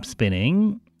suddenly stopped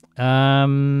spinning.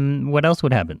 What else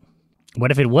would happen?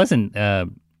 What if it wasn't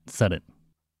sudden?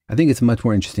 I think it's much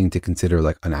more interesting to consider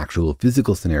like an actual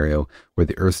physical scenario where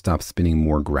the Earth stops spinning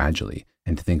more gradually,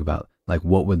 and to think about like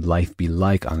what would life be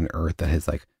like on an Earth that has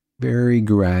like very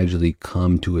gradually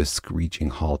come to a screeching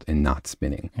halt and not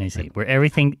spinning. I see. Where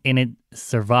everything in it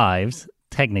survives,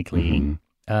 technically,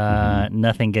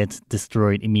 nothing gets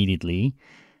destroyed immediately.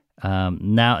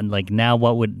 Now,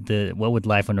 what would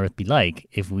life on Earth be like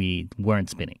if we weren't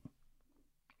spinning?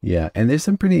 Yeah, and there's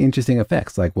some pretty interesting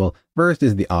effects. Like, well, first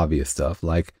is the obvious stuff.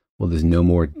 Like, well, there's no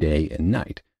more day and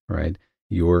night, right?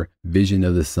 Your vision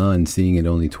of the sun, seeing it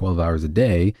only 12 hours a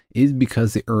day, is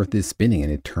because the Earth is spinning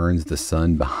and it turns the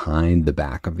sun behind the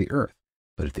back of the Earth.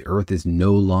 But if the Earth is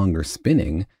no longer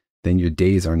spinning, then your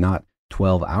days are not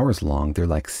 12 hours long. They're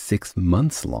like 6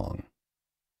 months long.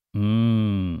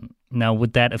 Now,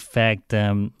 would that affect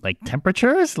like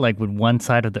temperatures? Like, would one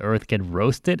side of the Earth get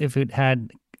roasted if it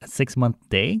had a 6-month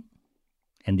day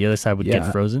and the other side would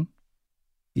get frozen?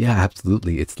 Yeah,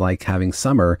 absolutely. It's like having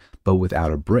summer, but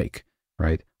without a break,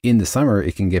 right? In the summer,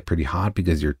 it can get pretty hot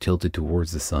because you're tilted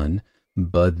towards the sun.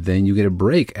 But then you get a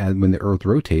break when the Earth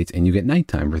rotates and you get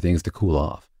nighttime for things to cool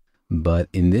off. But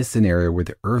in this scenario where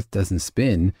the Earth doesn't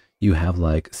spin, you have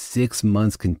like 6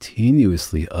 months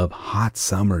continuously of hot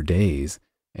summer days.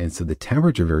 And so the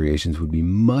temperature variations would be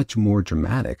much more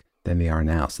dramatic than they are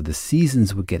now. So the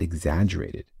seasons would get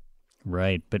exaggerated.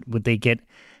 Right. But would it get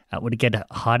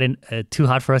hot and too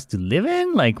hot for us to live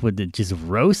in? Like, would it just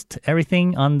roast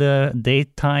everything on the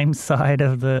daytime side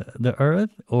of the Earth?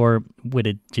 Or would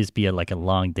it just be like a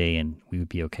long day and we would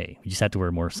be okay? We just have to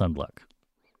wear more sunblock.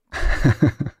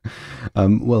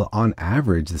 Well, on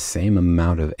average, the same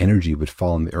amount of energy would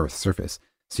fall on the Earth's surface.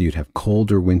 So you'd have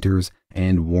colder winters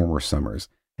and warmer summers.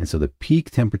 And so the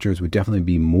peak temperatures would definitely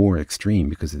be more extreme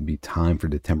because it'd be time for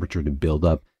the temperature to build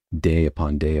up day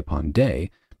upon day upon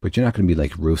day. But you're not going to be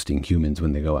like roasting humans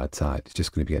when they go outside. It's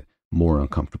just going to get more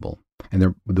uncomfortable.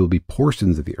 And there'll be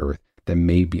portions of the Earth that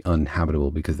may be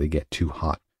uninhabitable because they get too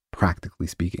hot, practically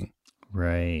speaking.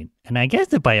 Right. And I guess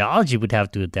the biology would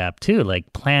have to adapt too.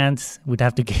 Like plants would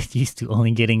have to get used to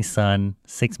only getting sun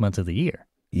 6 months of the year.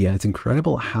 Yeah, it's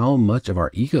incredible how much of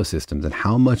our ecosystems and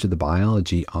how much of the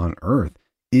biology on Earth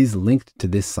is linked to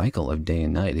this cycle of day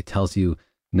and night. It tells you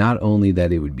not only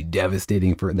that it would be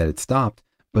devastating for that it stopped,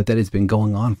 but that it's been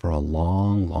going on for a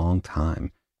long, long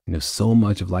time. You know, so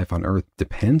much of life on Earth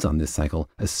depends on this cycle,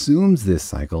 assumes this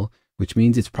cycle, which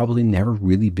means it's probably never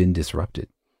really been disrupted.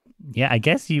 Yeah, I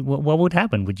guess what would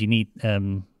happen? Would you need,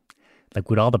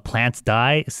 would all the plants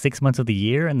die 6 months of the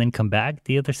year and then come back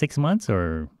the other 6 months?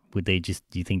 Or would do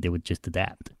you think they would just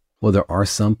adapt? Well, there are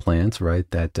some plants, right,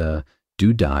 that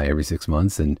do die every 6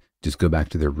 months and just go back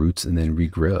to their roots and then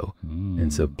regrow.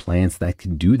 And so plants that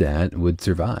can do that would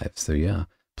survive. So yeah,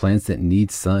 plants that need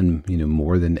sun,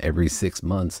 more than every 6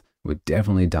 months would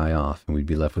definitely die off. And we'd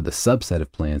be left with a subset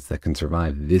of plants that can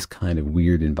survive this kind of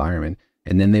weird environment.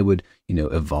 And then they would,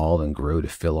 evolve and grow to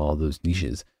fill all those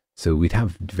niches. So we'd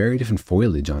have very different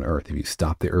foliage on Earth. If you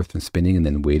stopped the Earth from spinning and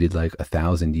then waited like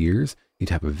 1,000 years, you'd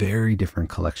have a very different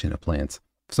collection of plants.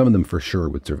 Some of them for sure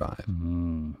would survive.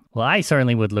 Well, I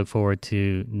certainly would look forward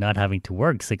to not having to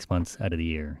work 6 months out of the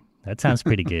year. That sounds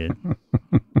pretty good.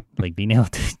 Like being able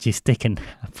to just take a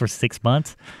nap for 6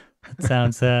 months.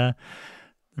 That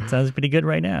sounds pretty good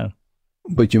right now.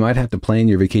 But you might have to plan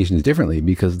your vacations differently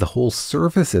because the whole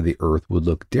surface of the Earth would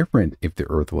look different if the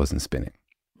Earth wasn't spinning.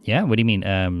 Yeah, what do you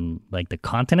mean? Like the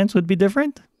continents would be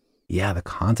different? Yeah, the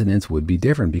continents would be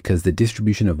different because the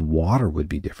distribution of water would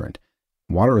be different.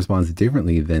 Water responds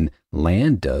differently than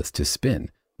land does to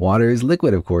spin. Water is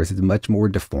liquid, of course. It's much more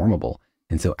deformable.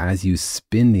 And so as you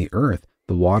spin the Earth,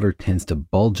 the water tends to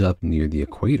bulge up near the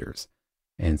equators.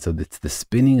 And so it's the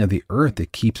spinning of the Earth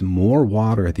that keeps more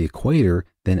water at the equator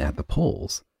than at the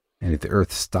poles. And if the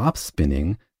Earth stops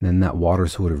spinning, then that water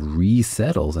sort of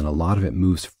resettles and a lot of it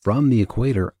moves from the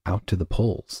equator out to the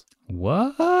poles.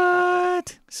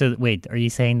 What? So wait, are you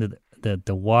saying that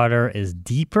the water is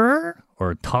deeper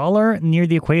or taller near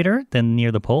the equator than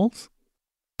near the poles?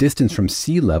 Distance from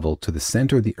sea level to the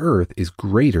center of the Earth is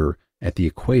greater at the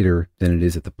equator than it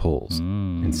is at the poles.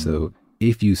 And so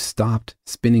if you stopped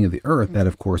spinning of the Earth, that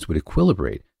of course would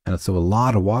equilibrate. And so a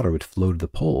lot of water would flow to the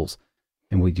poles.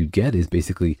 And what you'd get is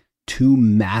basically two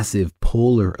massive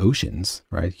polar oceans,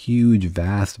 right? Huge,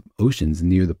 vast oceans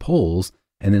near the poles,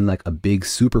 and then like a big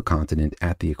supercontinent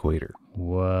at the equator.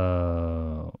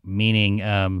 Whoa. Meaning,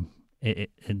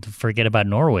 forget about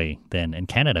Norway then, and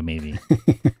Canada maybe.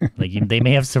 They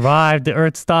may have survived the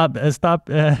Earth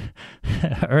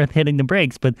Earth hitting the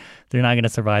brakes, but they're not going to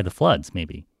survive the floods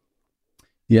maybe.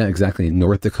 Yeah, exactly.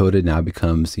 North Dakota now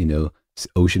becomes,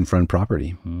 oceanfront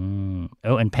property.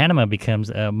 Oh, and Panama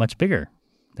becomes much bigger.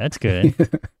 That's good.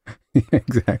 Yeah,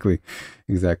 exactly.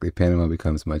 Panama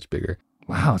becomes much bigger.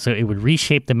 Wow. So it would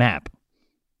reshape the map.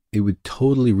 It would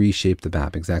totally reshape the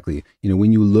map. Exactly.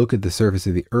 When you look at the surface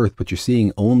of the Earth, what you're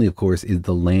seeing only, of course, is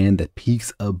the land that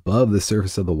peaks above the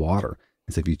surface of the water.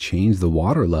 And so if you change the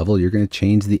water level, you're going to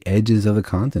change the edges of the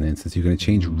continents. And so you're going to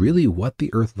change really what the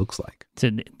Earth looks like.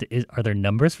 So are there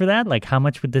numbers for that? Like how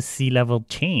much would the sea level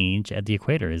change at the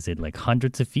equator? Is it like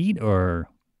hundreds of feet or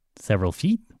several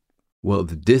feet? Well,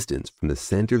 the distance from the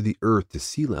center of the Earth to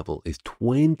sea level is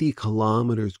 20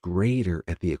 kilometers greater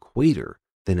at the equator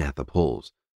than at the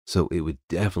poles. So it would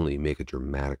definitely make a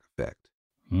dramatic effect.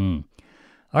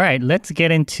 All right, let's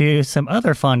get into some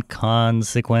other fun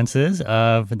consequences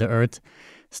of the Earth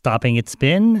stopping its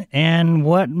spin and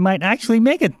what might actually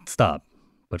make it stop.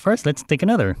 But first, let's take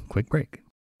another quick break.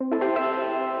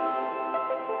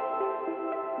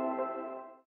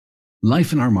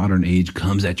 Life in our modern age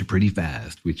comes at you pretty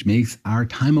fast, which makes our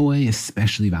time away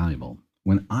especially valuable.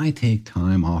 When I take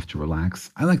time off to relax,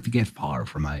 I like to get far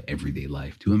from my everyday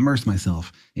life to immerse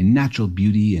myself in natural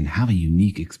beauty and have a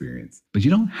unique experience. But you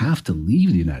don't have to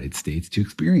leave the United States to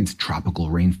experience tropical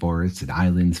rainforests and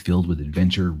islands filled with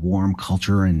adventure, warm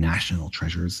culture, and national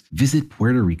treasures. Visit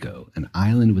Puerto Rico, an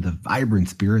island with a vibrant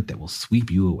spirit that will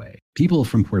sweep you away. People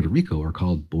from Puerto Rico are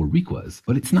called Boricuas,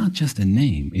 but it's not just a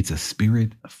name. It's a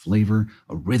spirit, a flavor,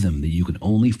 a rhythm that you can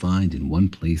only find in one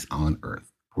place on Earth.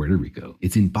 Puerto Rico.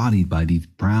 It's embodied by these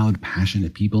proud,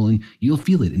 passionate people, and you'll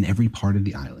feel it in every part of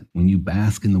the island. When you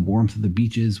bask in the warmth of the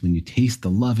beaches, when you taste the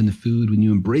love in the food, when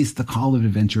you embrace the call of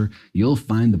adventure, you'll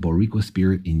find the Boricua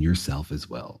spirit in yourself as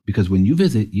well. Because when you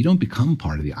visit, you don't become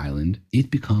part of the island, it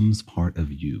becomes part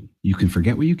of you. You can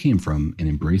forget where you came from and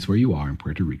embrace where you are in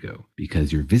Puerto Rico,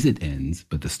 because your visit ends,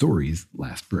 but the stories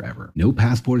last forever. No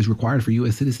passport is required for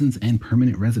U.S. citizens and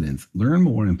permanent residents. Learn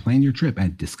more and plan your trip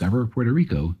at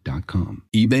discoverpuertorico.com.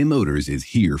 eBay Motors is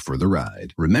here for the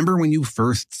ride. Remember when you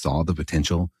first saw the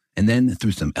potential? And then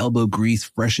through some elbow grease,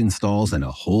 fresh installs, and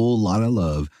a whole lot of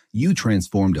love, you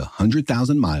transformed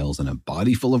 100,000 miles and a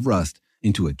body full of rust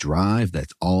into a drive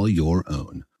that's all your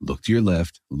own. Look to your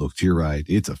left, look to your right.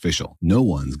 It's official. No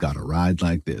one's got a ride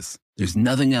like this. There's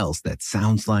nothing else that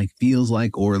sounds like, feels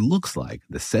like, or looks like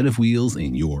the set of wheels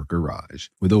in your garage.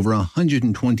 With over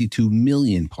 122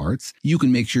 million parts, you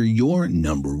can make sure your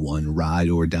number one ride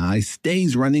or die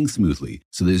stays running smoothly,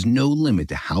 so there's no limit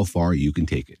to how far you can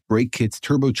take it. Brake kits,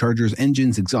 turbochargers,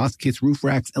 engines, exhaust kits, roof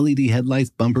racks, LED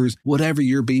headlights, bumpers, whatever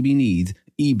your baby needs,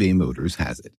 eBay Motors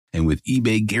has it. And with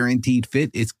eBay Guaranteed Fit,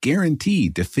 it's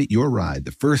guaranteed to fit your ride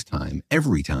the first time,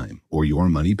 every time, or your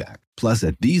money back. Plus,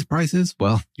 at these prices,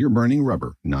 well, you're burning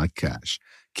rubber, not cash.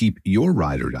 Keep your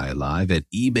ride or die alive at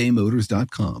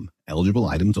ebaymotors.com. Eligible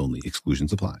items only.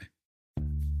 Exclusions apply.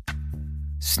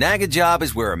 Snag a Job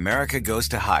is where America goes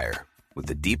to hire, with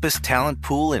the deepest talent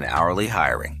pool in hourly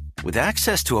hiring. With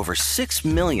access to over 6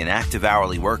 million active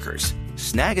hourly workers,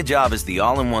 Snag a Job is the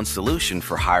all-in-one solution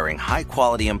for hiring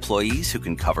high-quality employees who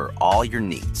can cover all your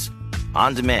needs.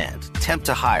 On demand, temp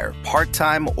to hire,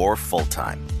 part-time or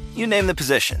full-time. You name the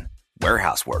position.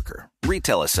 Warehouse worker,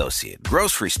 retail associate,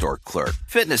 grocery store clerk,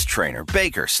 fitness trainer,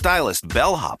 baker, stylist,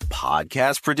 bellhop,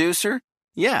 podcast producer.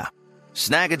 Yeah,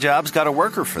 Snag a Job's got a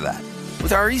worker for that.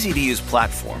 With our easy-to-use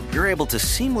platform, you're able to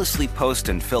seamlessly post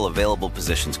and fill available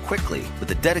positions quickly with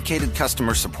a dedicated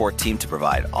customer support team to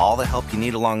provide all the help you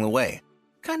need along the way.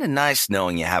 Kind of nice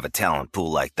knowing you have a talent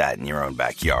pool like that in your own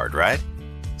backyard, right?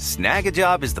 Snag a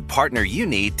Job is the partner you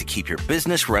need to keep your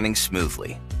business running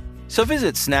smoothly. So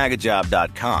visit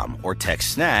snagajob.com or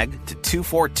text snag to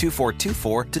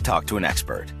 242424 to talk to an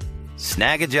expert.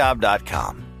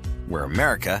 Snagajob.com, where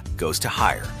America goes to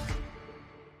hire.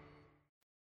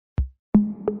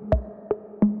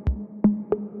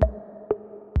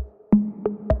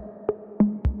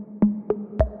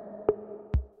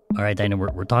 All right, Dinah,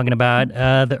 we're talking about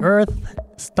the Earth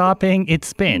stopping its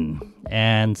spin.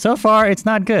 And so far, it's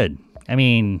not good. I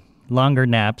mean, longer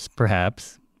naps,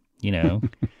 perhaps, you know.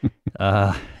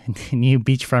 New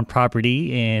beachfront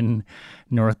property in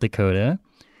North Dakota.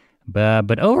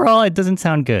 But overall, it doesn't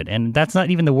sound good. And that's not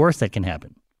even the worst that can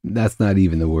happen. That's not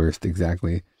even the worst,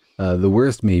 exactly. The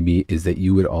worst, maybe, is that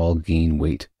you would all gain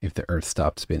weight if the Earth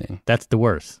stopped spinning. That's the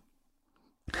worst.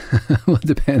 Well, it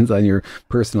depends on your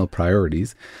personal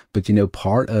priorities. But, you know,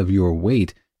 part of your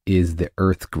weight is the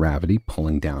Earth's gravity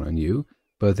pulling down on you.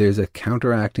 But there's a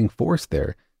counteracting force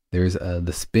there. There's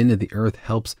the spin of the Earth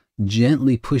helps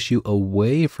gently push you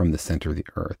away from the center of the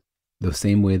Earth. The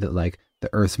same way that, like, the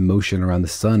Earth's motion around the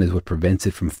sun is what prevents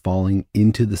it from falling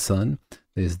into the sun.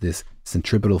 There's this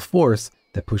centripetal force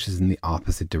that pushes in the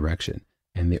opposite direction.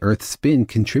 And the Earth's spin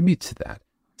contributes to that.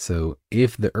 So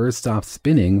if the Earth stopped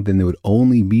spinning, then there would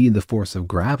only be the force of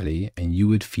gravity, and you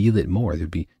would feel it more. There'd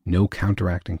be no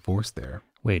counteracting force there.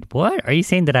 Wait, what? Are you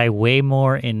saying that I weigh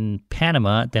more in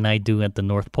Panama than I do at the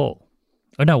North Pole?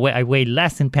 Oh, no, I weigh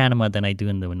less in Panama than I do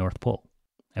in the North Pole.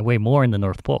 I weigh more in the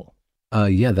North Pole.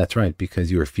 Yeah, that's right,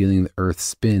 because you are feeling the Earth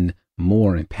spin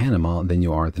more in Panama than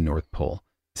you are at the North Pole.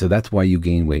 So that's why you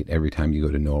gain weight every time you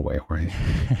go to Norway, right?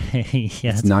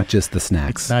 Yes. It's not just the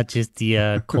snacks. It's not just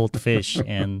the cold fish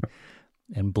and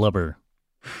blubber.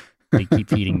 They keep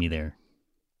feeding me there.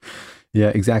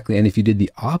 Yeah, exactly. And if you did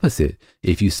the opposite,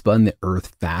 if you spun the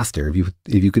Earth faster,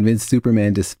 if you convinced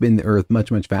Superman to spin the Earth much,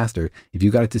 much faster, if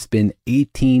you got it to spin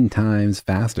 18 times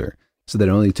faster, so that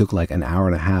it only took like an hour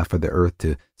and a half for the Earth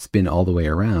to spin all the way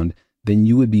around, then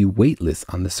you would be weightless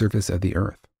on the surface of the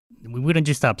Earth. We wouldn't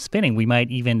just stop spinning. We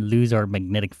might even lose our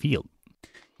magnetic field.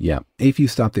 Yeah. If you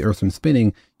stop the Earth from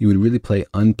spinning, you would really play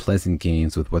unpleasant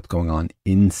games with what's going on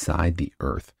inside the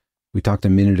Earth. We talked a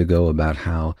minute ago about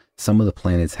how some of the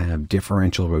planets have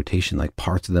differential rotation, like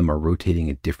parts of them are rotating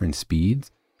at different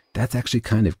speeds. That's actually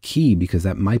kind of key because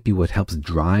that might be what helps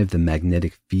drive the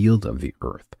magnetic field of the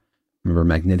Earth. Remember,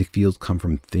 magnetic fields come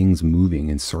from things moving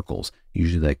in circles,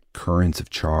 usually like currents of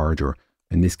charge, or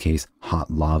in this case,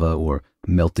 hot lava or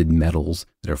melted metals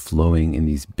that are flowing in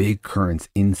these big currents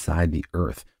inside the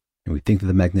Earth. And we think that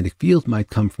the magnetic field might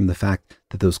come from the fact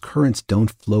that those currents don't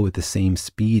flow at the same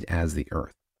speed as the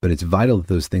Earth. But it's vital that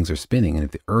those things are spinning, and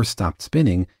if the Earth stopped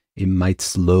spinning, it might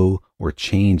slow or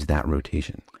change that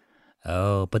rotation.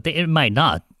 Oh, but it might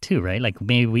not too, right? Like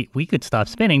maybe we could stop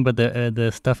spinning, but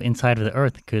the stuff inside of the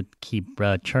Earth could keep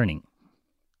churning.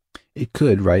 It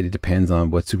could, right? It depends on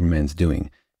what Superman's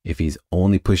doing. If he's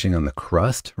only pushing on the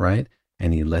crust, right,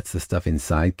 and he lets the stuff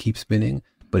inside keep spinning,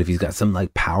 but if he's got some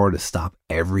like power to stop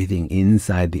everything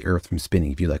inside the Earth from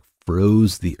spinning, if you like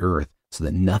froze the Earth so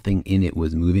that nothing in it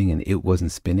was moving and it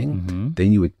wasn't spinning,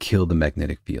 then you would kill the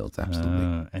magnetic fields,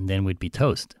 absolutely. And then we'd be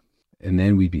toast. And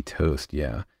then we'd be toast,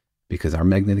 yeah. Because our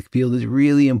magnetic field is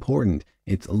really important.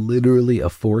 It's literally a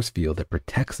force field that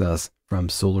protects us from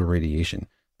solar radiation.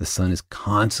 The sun is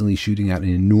constantly shooting out an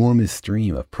enormous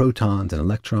stream of protons and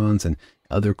electrons and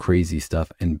other crazy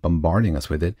stuff and bombarding us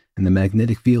with it. And the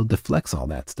magnetic field deflects all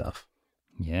that stuff.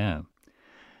 Yeah.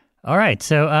 All right.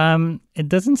 So it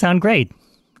doesn't sound great.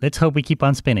 Let's hope we keep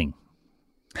on spinning.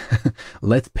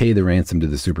 Let's pay the ransom to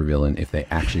the supervillain if they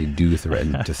actually do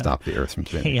threaten to stop the Earth from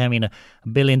spinning. Yeah, I mean,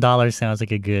 $1 billion sounds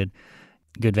like a good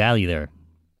value there.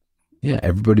 Yeah,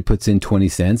 everybody puts in 20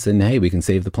 cents and hey, we can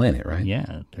save the planet, right?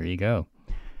 Yeah, there you go.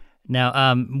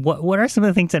 Now, what are some of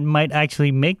the things that might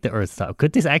actually make the Earth stop?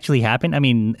 Could this actually happen? I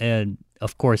mean,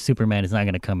 of course, Superman is not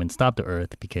going to come and stop the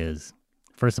Earth because,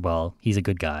 first of all, he's a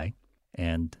good guy.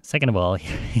 And second of all,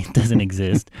 he doesn't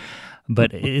exist.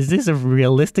 But is this a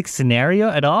realistic scenario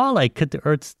at all? Like, could the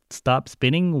Earth stop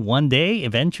spinning one day,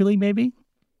 eventually, maybe?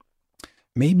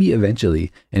 Maybe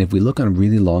eventually. And if we look on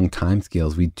really long time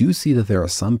scales, we do see that there are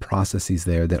some processes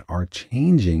there that are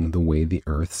changing the way the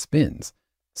Earth spins.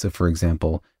 So, for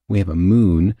example, we have a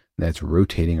moon that's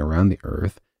rotating around the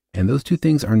Earth, and those two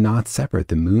things are not separate.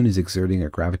 The moon is exerting a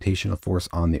gravitational force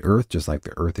on the Earth, just like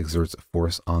the Earth exerts a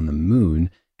force on the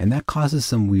moon, and that causes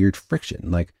some weird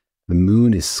friction. Like the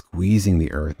moon is squeezing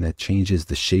the Earth, and that changes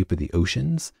the shape of the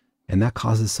oceans, and that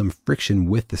causes some friction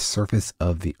with the surface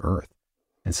of the Earth.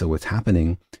 And so what's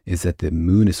happening is that the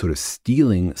moon is sort of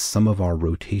stealing some of our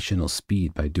rotational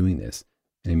speed by doing this.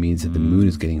 And it means that the moon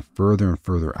is getting further and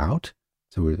further out.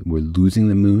 So we're losing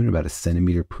the moon about 1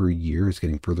 centimeter per year. It's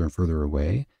getting further and further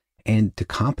away. And to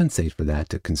compensate for that,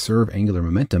 to conserve angular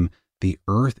momentum, the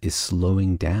Earth is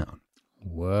slowing down.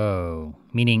 Whoa.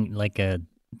 Meaning like we're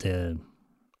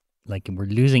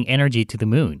losing energy to the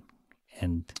moon.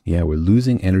 Yeah, we're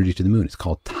losing energy to the moon. It's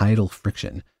called tidal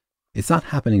friction. It's not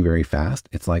happening very fast.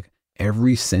 It's like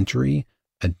every century,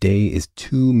 a day is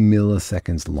 2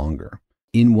 milliseconds longer.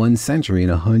 In 1 century, in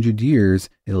 100 years,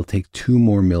 it'll take 2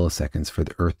 more milliseconds for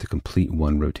the Earth to complete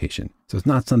one rotation. So it's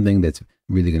not something that's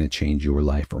really going to change your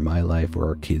life or my life or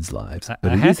our kids' lives.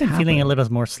 But I have been feeling a little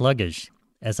more sluggish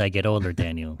as I get older,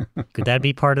 Daniel. Could that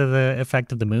be part of the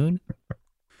effect of the moon?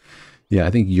 Yeah, I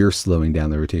think you're slowing down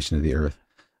the rotation of the Earth.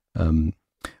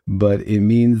 But it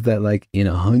means that like in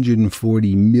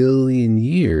 140 million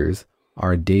years,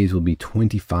 our days will be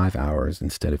 25 hours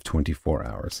instead of 24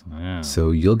 hours. Wow.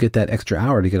 So you'll get that extra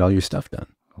hour to get all your stuff done.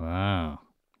 Wow.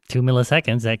 2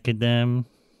 milliseconds, that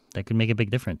could make a big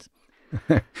difference.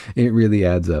 It really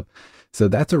adds up. So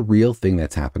that's a real thing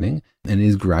that's happening and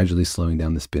is gradually slowing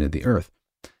down the spin of the Earth.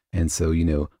 And so,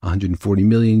 140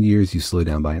 million years, you slow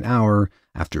down by an hour.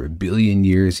 After 1 billion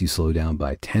years, you slow down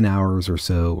by 10 hours or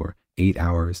so, or 8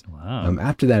 hours. Wow.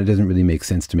 After that, it doesn't really make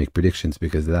sense to make predictions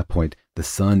because at that point, the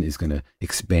sun is going to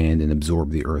expand and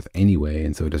absorb the Earth anyway.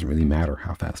 And so it doesn't really matter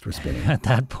how fast we're spinning. At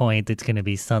that point, it's going to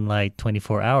be sunlight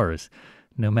 24 hours,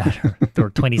 no matter, or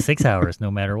 26 hours,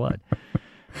 no matter what.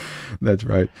 That's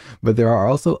right. But there are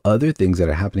also other things that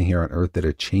are happening here on Earth that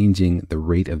are changing the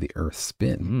rate of the Earth's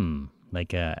spin.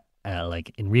 Like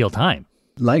in real time.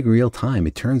 Like real time.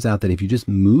 It turns out that if you just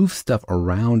move stuff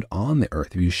around on the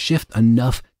Earth, if you shift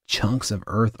enough chunks of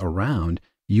Earth around,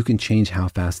 you can change how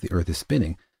fast the Earth is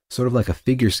spinning. Sort of like a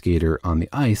figure skater on the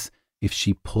ice. If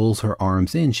she pulls her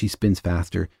arms in, she spins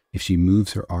faster. If she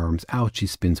moves her arms out, she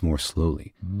spins more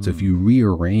slowly. So if you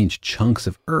rearrange chunks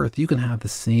of Earth, you can have the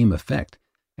same effect.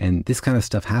 And this kind of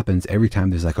stuff happens every time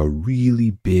there's like a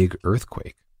really big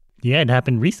earthquake. Yeah, it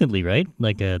happened recently, right?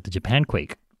 Like the Japan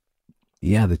quake.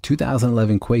 Yeah, the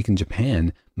 2011 quake in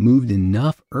Japan moved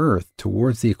enough Earth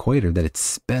towards the equator that it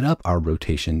sped up our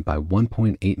rotation by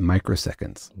 1.8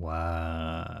 microseconds.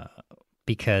 Wow.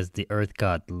 Because the Earth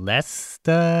got less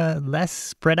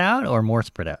spread out or more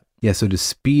spread out? Yeah, so to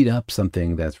speed up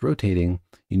something that's rotating,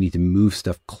 you need to move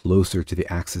stuff closer to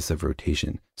the axis of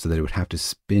rotation so that it would have to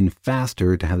spin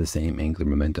faster to have the same angular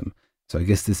momentum. So I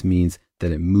guess this means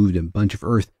that it moved a bunch of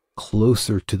Earth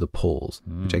closer to the poles,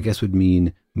 which I guess would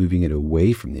mean moving it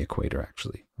away from the equator,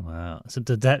 actually. Wow. So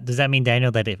does that mean,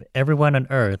 Daniel, that if everyone on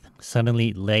Earth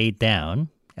suddenly laid down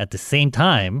at the same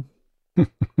time,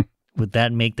 would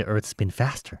that make the Earth spin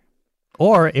faster?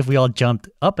 Or if we all jumped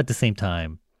up at the same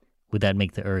time, would that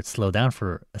make the Earth slow down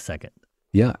for a second?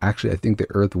 Yeah, actually, I think the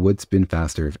Earth would spin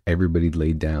faster if everybody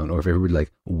laid down or if everybody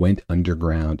went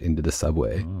underground into the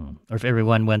subway. Or if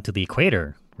everyone went to the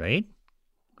equator, right?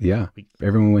 Yeah, if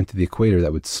everyone went to the equator,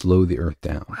 that would slow the Earth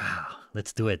down. Wow.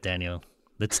 Let's do it, Daniel.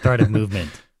 Let's start a movement.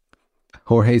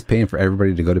 Jorge's paying for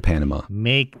everybody to go to Panama.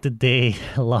 Make the day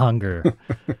longer.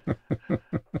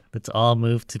 Let's all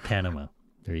move to Panama.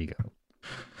 There you go.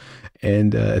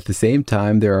 And at the same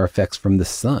time, there are effects from the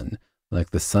sun.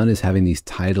 Like the sun is having these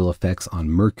tidal effects on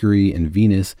Mercury and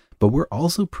Venus, but we're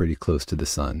also pretty close to the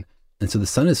sun. And so the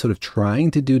sun is sort of trying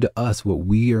to do to us what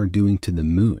we are doing to the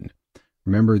moon.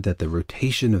 Remember that the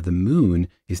rotation of the moon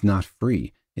is not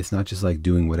free. It's not just like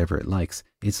doing whatever it likes.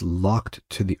 It's locked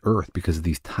to the Earth because of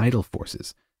these tidal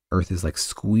forces. Earth is like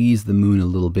squeezed the moon a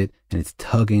little bit and it's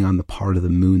tugging on the part of the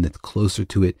moon that's closer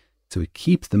to it. So it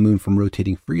keeps the moon from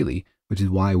rotating freely, which is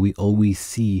why we always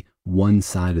see one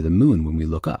side of the moon when we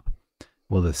look up.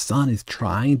 Well, the sun is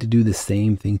trying to do the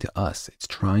same thing to us. It's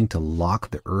trying to lock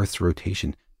the Earth's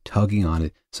rotation, tugging on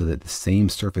it so that the same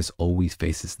surface always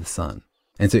faces the sun.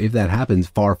 And so if that happens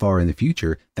far, far in the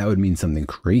future, that would mean something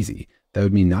crazy. That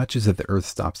would mean not just that the Earth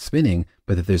stops spinning,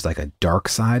 but that there's like a dark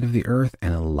side of the Earth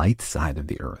and a light side of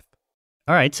the Earth.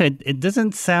 All right, so it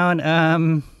doesn't sound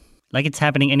like it's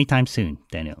happening anytime soon,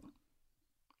 Daniel.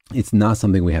 It's not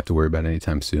something we have to worry about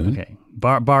anytime soon. Okay,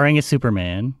 barring a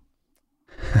Superman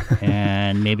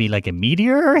and maybe like a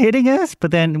meteor hitting us,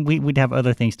 but then we'd have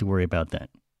other things to worry about then.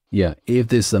 Yeah, if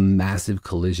there's a massive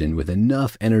collision with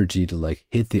enough energy to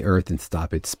hit the Earth and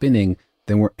stop it spinning,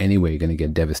 then we're anyway going to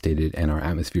get devastated and our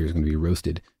atmosphere is going to be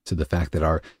roasted. So the fact that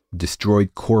our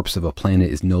destroyed corpse of a planet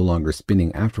is no longer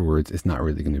spinning afterwards is not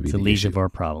really going to be the least of our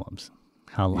problems.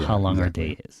 How long exactly. Our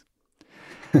day is.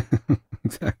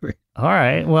 Exactly. All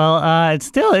right. Well,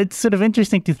 it's sort of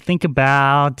interesting to think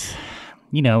about,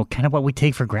 kind of what we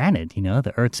take for granted,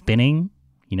 the Earth spinning.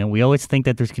 We always think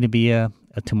that there's going to be a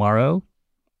tomorrow,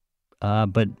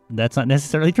 but that's not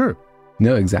necessarily true.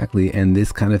 No, exactly. And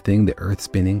this kind of thing, the Earth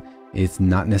spinning, it's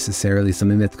not necessarily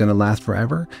something that's going to last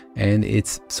forever. And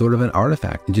it's sort of an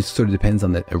artifact. It just sort of depends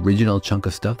on the original chunk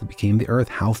of stuff that became the Earth,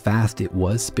 how fast it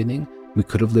was spinning. We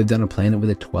could have lived on a planet with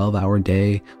a 12-hour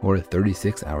day or a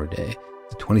 36-hour day.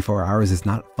 24 hours is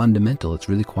not fundamental. It's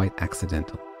really quite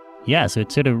accidental. Yeah, so it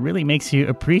sort of really makes you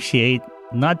appreciate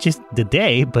not just the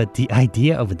day, but the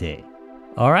idea of a day.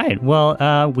 All right.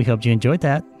 Well, we hope you enjoyed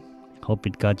that. Hope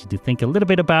it got you to think a little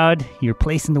bit about your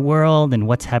place in the world and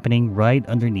what's happening right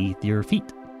underneath your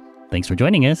feet. Thanks for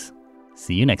joining us.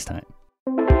 See you next time.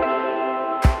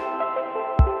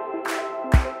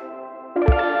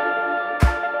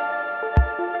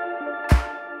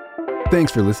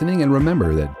 Thanks for listening, and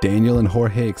remember that Daniel and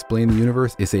Jorge Explain the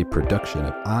Universe is a production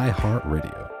of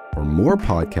iHeartRadio. For more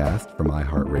podcasts from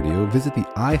iHeartRadio, visit the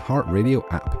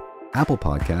iHeartRadio app, Apple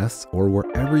Podcasts, or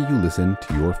wherever you listen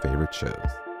to your favorite shows.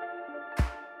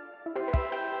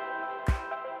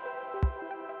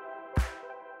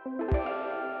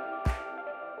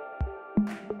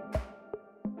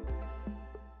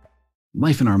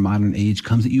 Life in our modern age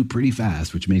comes at you pretty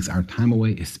fast, which makes our time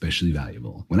away especially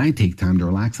valuable. When I take time to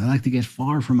relax, I like to get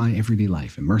far from my everyday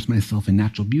life, immerse myself in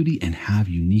natural beauty, and have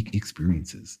unique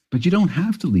experiences. But you don't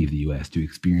have to leave the U.S. to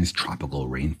experience tropical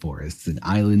rainforests and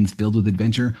islands filled with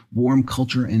adventure, warm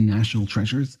culture, and national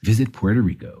treasures. Visit Puerto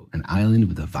Rico, an island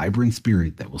with a vibrant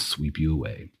spirit that will sweep you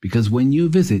away. Because when you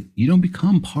visit, you don't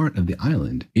become part of the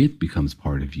island, it becomes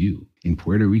part of you. In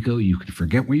Puerto Rico, you can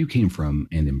forget where you came from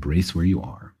and embrace where you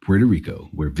are. Puerto Rico,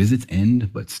 where visits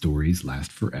end, but stories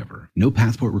last forever. No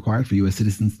passport required for U.S.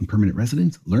 citizens and permanent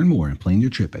residents. Learn more and plan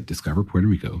your trip at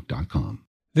discoverpuertorico.com.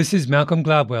 This is Malcolm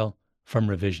Gladwell from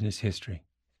Revisionist History.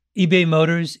 eBay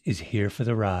Motors is here for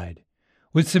the ride.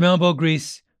 With some elbow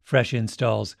grease, fresh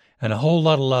installs, and a whole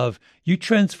lot of love, you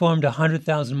transformed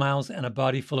 100,000 miles and a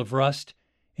body full of rust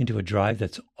into a drive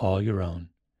that's all your own.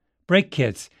 Brake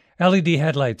kits, LED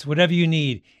headlights, whatever you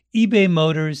need, eBay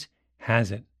Motors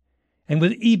has it. And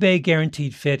with eBay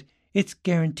Guaranteed Fit, it's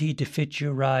guaranteed to fit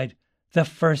your ride the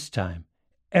first time,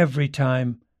 every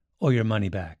time, or your money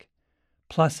back.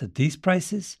 Plus, at these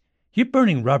prices, you're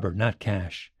burning rubber, not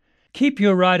cash. Keep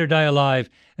your ride or die alive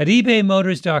at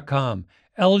ebaymotors.com.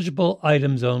 Eligible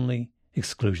items only.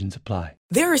 Exclusions apply.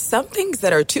 There are some things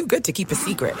that are too good to keep a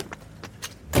secret.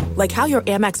 Like how your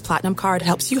Amex Platinum card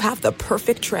helps you have the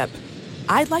perfect trip.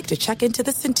 I'd like to check into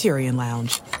the Centurion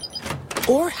Lounge.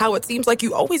 Or how it seems like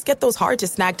you always get those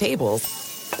hard-to-snag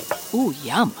tables. Ooh,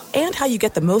 yum. And how you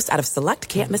get the most out of select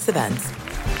can't-miss events.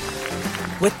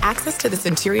 With access to the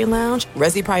Centurion Lounge,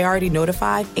 Resi Priority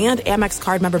Notify, and Amex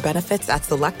card member benefits at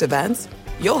select events,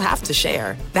 you'll have to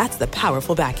share. That's the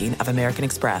powerful backing of American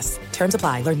Express. Terms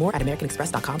apply. Learn more at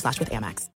americanexpress.com/withAmex.